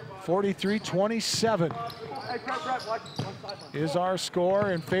 43-27 is our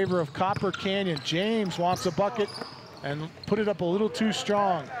score in favor of Copper Canyon. James wants a bucket and put it up a little too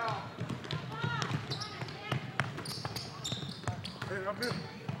strong.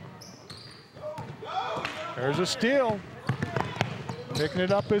 There's a steal. Picking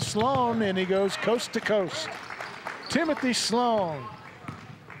it up is Sloan, and he goes coast to coast. Timothy Sloan.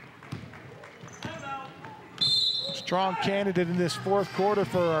 strong candidate in this fourth quarter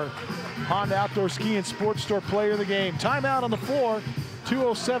for our Honda Outdoor Ski and Sports Store Player of the Game. Timeout on the floor.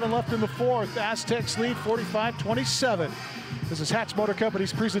 2:07 left in the fourth. Aztecs lead 45-27. This is Hatch Motor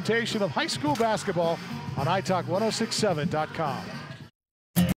Company's presentation of high school basketball on iTalk1067.com.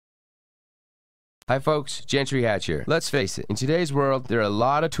 Hi folks, Gentry Hatch here. Let's face it, in today's world, there are a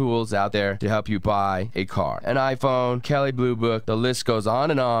lot of tools out there to help you buy a car. An iPhone, Kelly Blue Book, the list goes on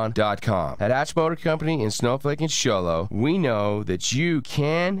and on.com. At Hatch Motor Company in Snowflake and Show Low, we know that you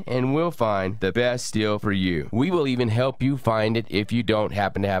can and will find the best deal for you. We will even help you find it if you don't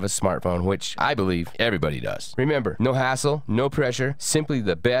happen to have a smartphone, which I believe everybody does. Remember, no hassle, no pressure, simply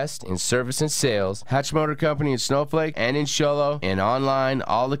the best in service and sales. Hatch Motor Company in Snowflake and in Show Low, and online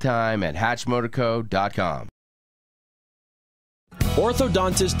all the time at hatchmotorco.com.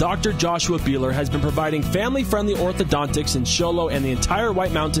 Orthodontist Dr. Joshua Beeler has been providing family-friendly orthodontics in Show Low and the entire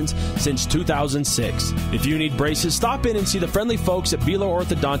White Mountains since 2006. If you need braces, stop in and see the friendly folks at Beeler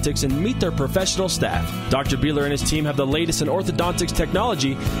Orthodontics and meet their professional staff. Dr. Beeler and his team have the latest in orthodontics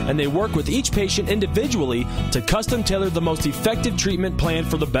technology, and they work with each patient individually to custom tailor the most effective treatment plan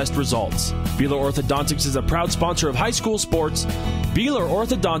for the best results. Beeler Orthodontics is a proud sponsor of high school sports. Beeler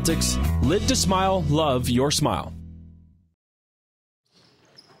Orthodontics, live to smile, love your smile.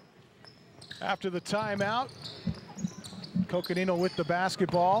 After the timeout, Coconino with the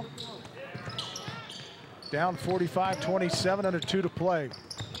basketball. Down 45-27, under 2 to play.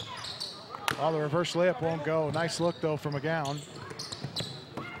 Oh, the reverse layup won't go. Nice look, though, from McGowan.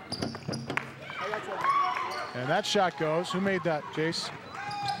 And that shot goes. Who made that, Jace?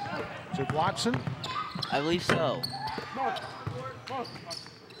 Is it Watson? I believe so.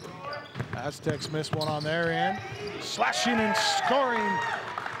 Aztecs missed one on their end. Slashing and scoring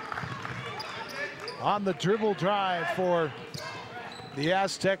on the dribble drive for the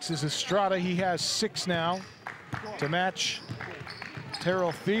Aztecs is Estrada. He has 6 now to match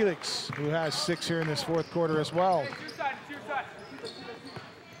Terrell Felix, who has 6 here in this fourth quarter as well.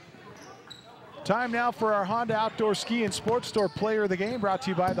 Time now for our Honda Outdoor Ski and Sports Store Player of the Game, brought to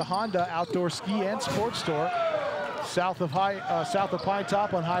you by the Honda Outdoor Ski and Sports Store. South of Pine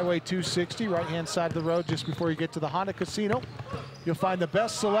Top on Highway 260, right-hand side of the road just before you get to the Honda Casino. You'll find the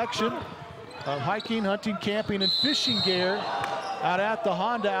best selection of hiking, hunting, camping, and fishing gear out at the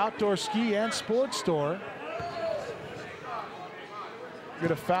Honda Outdoor Ski and Sports Store.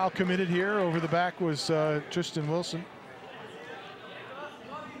 Get a foul committed here. Over the back was Tristan Wilson.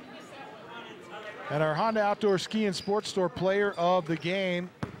 And our Honda Outdoor Ski and Sports Store Player of the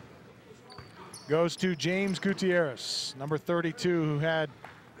Game goes to James Gutierrez, number 32, who had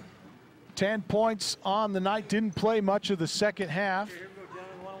 10 points on the night. Didn't play much of the second half,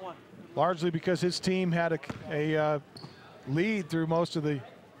 largely because his team had a lead through most of the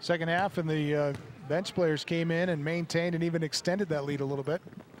second half, and the bench players came in and maintained and even extended that lead a little bit.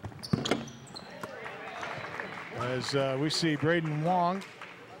 As we see Braden Wong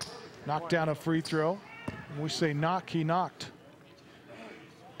knock down a free throw. When we say knock, he knocked.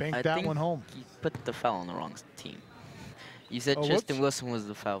 Banked that one home. You put the foul on the wrong team. You said Tristan Wilson was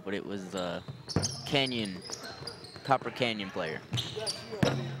the foul, but it was the Copper Canyon player.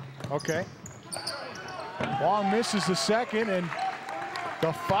 Okay. Wong misses the second, and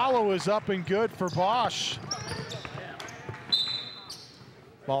the follow is up and good for Bosch.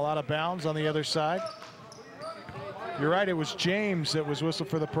 Ball out of bounds on the other side. You're right, it was James that was whistled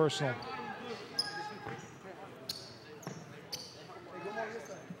for the personal.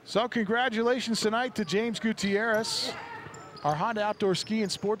 So congratulations tonight to James Gutierrez, our Honda Outdoor Ski and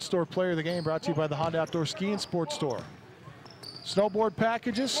Sports Store Player of the Game, brought to you by the Honda Outdoor Ski and Sports Store. Snowboard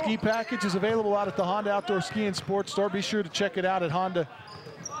packages, ski packages available out at the Honda Outdoor Ski and Sports Store. Be sure to check it out at Honda,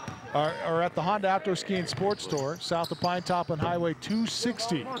 or at the Honda Outdoor Ski and Sports Store, south of Pine Top on Highway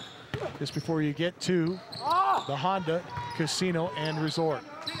 260, just before you get to the Honda Casino and Resort.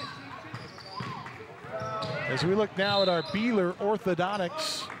 As we look now at our Beeler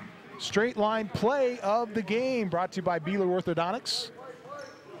Orthodontics straight line play of the game, brought to you by Beeler Orthodontics.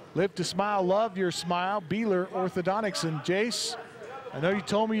 Live to smile, love your smile. Beeler Orthodontics. And Jace, I know you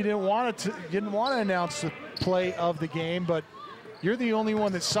told me you didn't want to announce the play of the game, but you're the only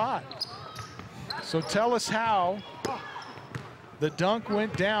one that saw it. So tell us how the dunk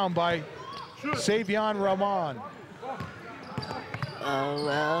went down by Savion Rahman.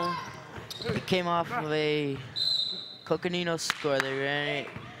 Well, it came off of a Coconino score. They ran it,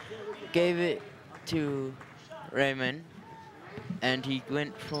 gave it to Raymond, and he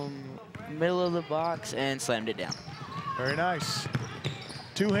went from middle of the box and slammed it down. Very nice.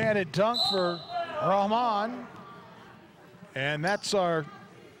 Two-handed dunk for Rahman. And that's our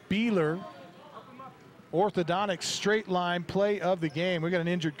Beeler orthodontic straight line play of the game. We got an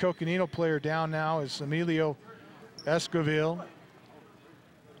injured Coconino player down now, is Emilio Esquivel,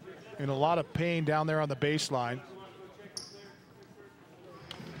 in a lot of pain down there on the baseline.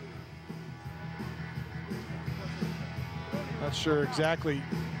 Not sure exactly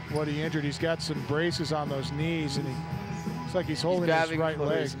what he injured. He's got some braces on those knees, and he looks like he's holding his right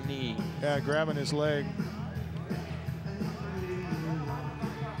leg. His knee. Yeah, grabbing his leg.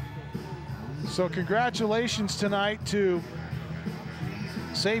 So congratulations tonight to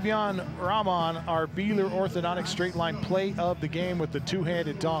Savion Rahman, our Beeler orthodontic straight line play of the game with the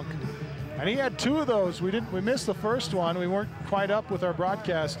two-handed dunk. And he had 2 of those. We missed the first one. We weren't quite up with our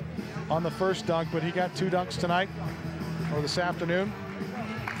broadcast on the first dunk, but he got 2 dunks tonight, or this afternoon.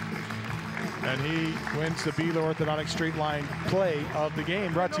 And he wins the Beeler orthodontic straight line play of the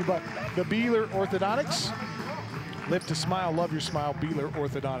game, brought to you by the Beeler Orthodontics. Live to smile, love your smile, Beeler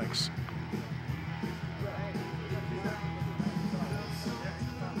Orthodontics.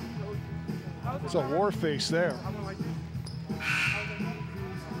 It's a war face there.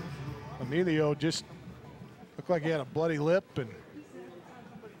 Emilio just looked like he had a bloody lip and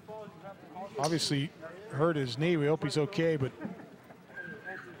obviously hurt his knee. We hope he's okay, but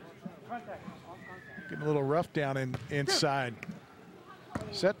getting a little rough down inside.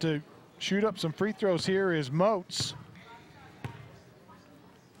 Set to shoot up some free throws here is Moats.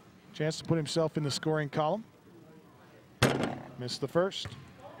 Chance to put himself in the scoring column. Missed the first.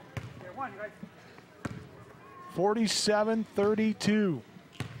 47-32.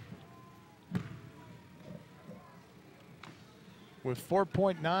 With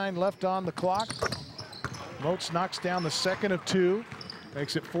 4.9 left on the clock. Moats knocks down the second of 2.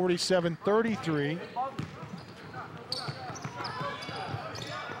 Makes it 47-33.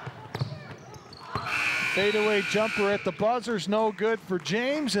 Fadeaway jumper at the buzzer's no good for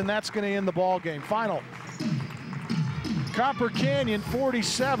James, and that's going to end the ball game. Final. Copper Canyon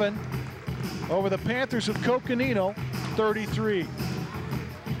 47 over the Panthers of Coconino 33.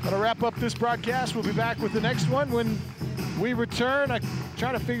 Going to wrap up this broadcast. We'll be back with the next one when we return. I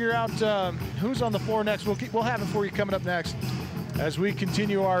try to figure out who's on the floor next. We'll have it for you coming up next as we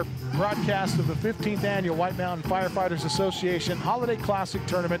continue our broadcast of the 15th annual White Mountain Firefighters Association Holiday Classic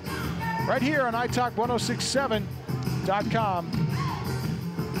Tournament right here on iTalk1067.com.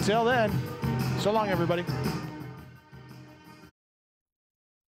 Until then, so long, everybody.